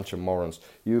fucking bunch of morons.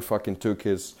 You fucking took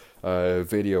his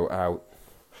video out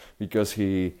because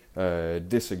he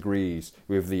disagrees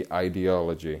with the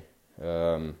ideology,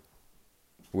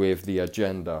 with the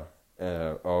agenda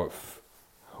of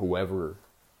whoever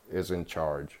is in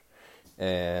charge.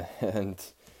 And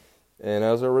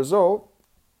as a result,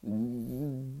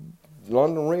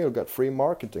 London Real got free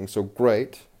marketing, so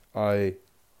great. I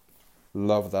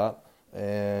love that.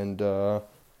 And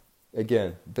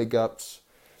again, big ups,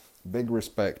 big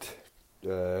respect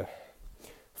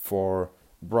for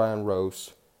Brian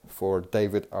Rose, for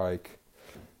David Icke,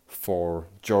 for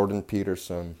Jordan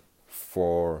Peterson,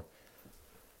 for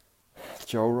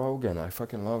Joe Rogan. I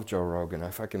fucking love Joe Rogan.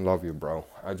 I fucking love you, bro.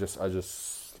 I just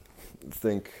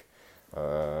think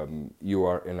you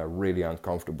are in a really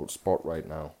uncomfortable spot right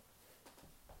now.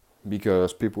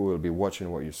 Because people will be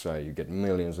watching what you say. You get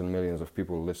millions and millions of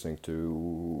people listening to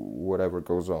whatever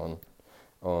goes on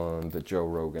the Joe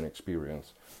Rogan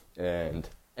Experience. And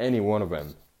any one of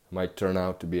them might turn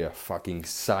out to be a fucking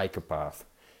psychopath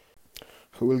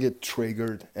who will get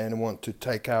triggered and want to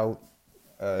take out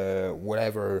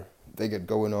whatever they get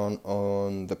going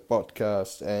on the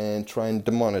podcast and try and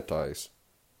demonetize,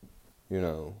 you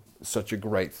know, such a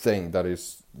great thing that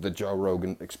is the Joe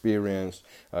Rogan Experience.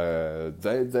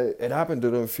 It happened to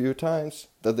them a few times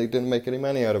that they didn't make any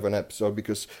money out of an episode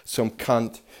because some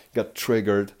cunt got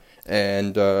triggered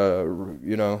and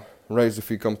raised a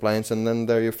few complaints, and then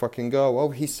there you fucking go. Oh,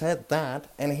 he said that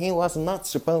and he was not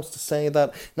supposed to say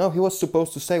that. No, he was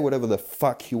supposed to say whatever the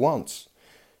fuck he wants.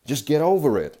 Just get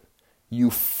over it,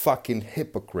 you fucking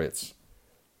hypocrites.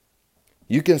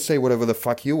 You can say whatever the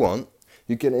fuck you want.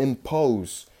 You can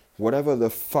impose whatever the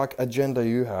fuck agenda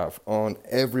you have on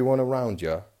everyone around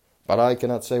you, but I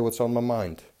cannot say what's on my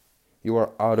mind. You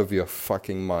are out of your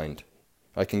fucking mind.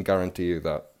 I can guarantee you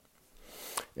that.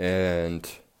 And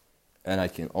I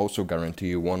can also guarantee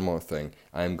you one more thing.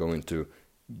 I'm going to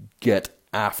get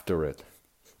after it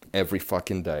every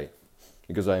fucking day.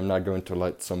 Because I am not going to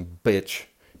let some bitch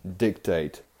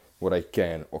dictate what I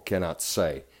can or cannot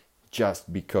say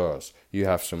just because you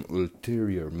have some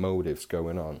ulterior motives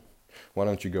going on. Why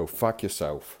don't you go fuck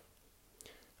yourself?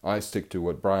 I stick to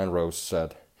what Brian Rose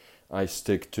said. I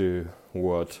stick to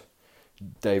what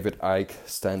David Icke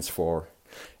stands for.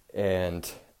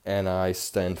 And I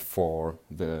stand for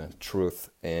the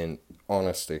truth and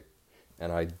honesty.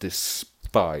 And I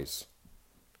despise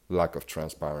lack of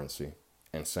transparency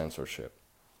and censorship.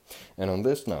 And on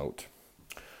this note,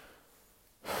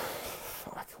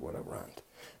 fuck, what a rant.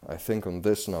 I think on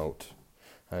this note,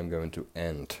 I'm going to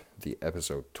end the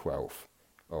episode 12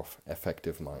 of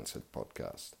Effective Mindset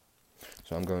Podcast.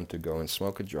 So I'm going to go and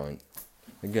smoke a joint.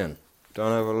 Again,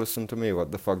 don't ever listen to me.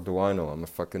 What the fuck do I know? I'm a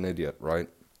fucking idiot, right?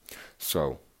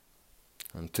 So,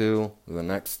 until the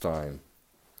next time.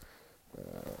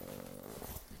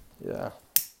 Yeah.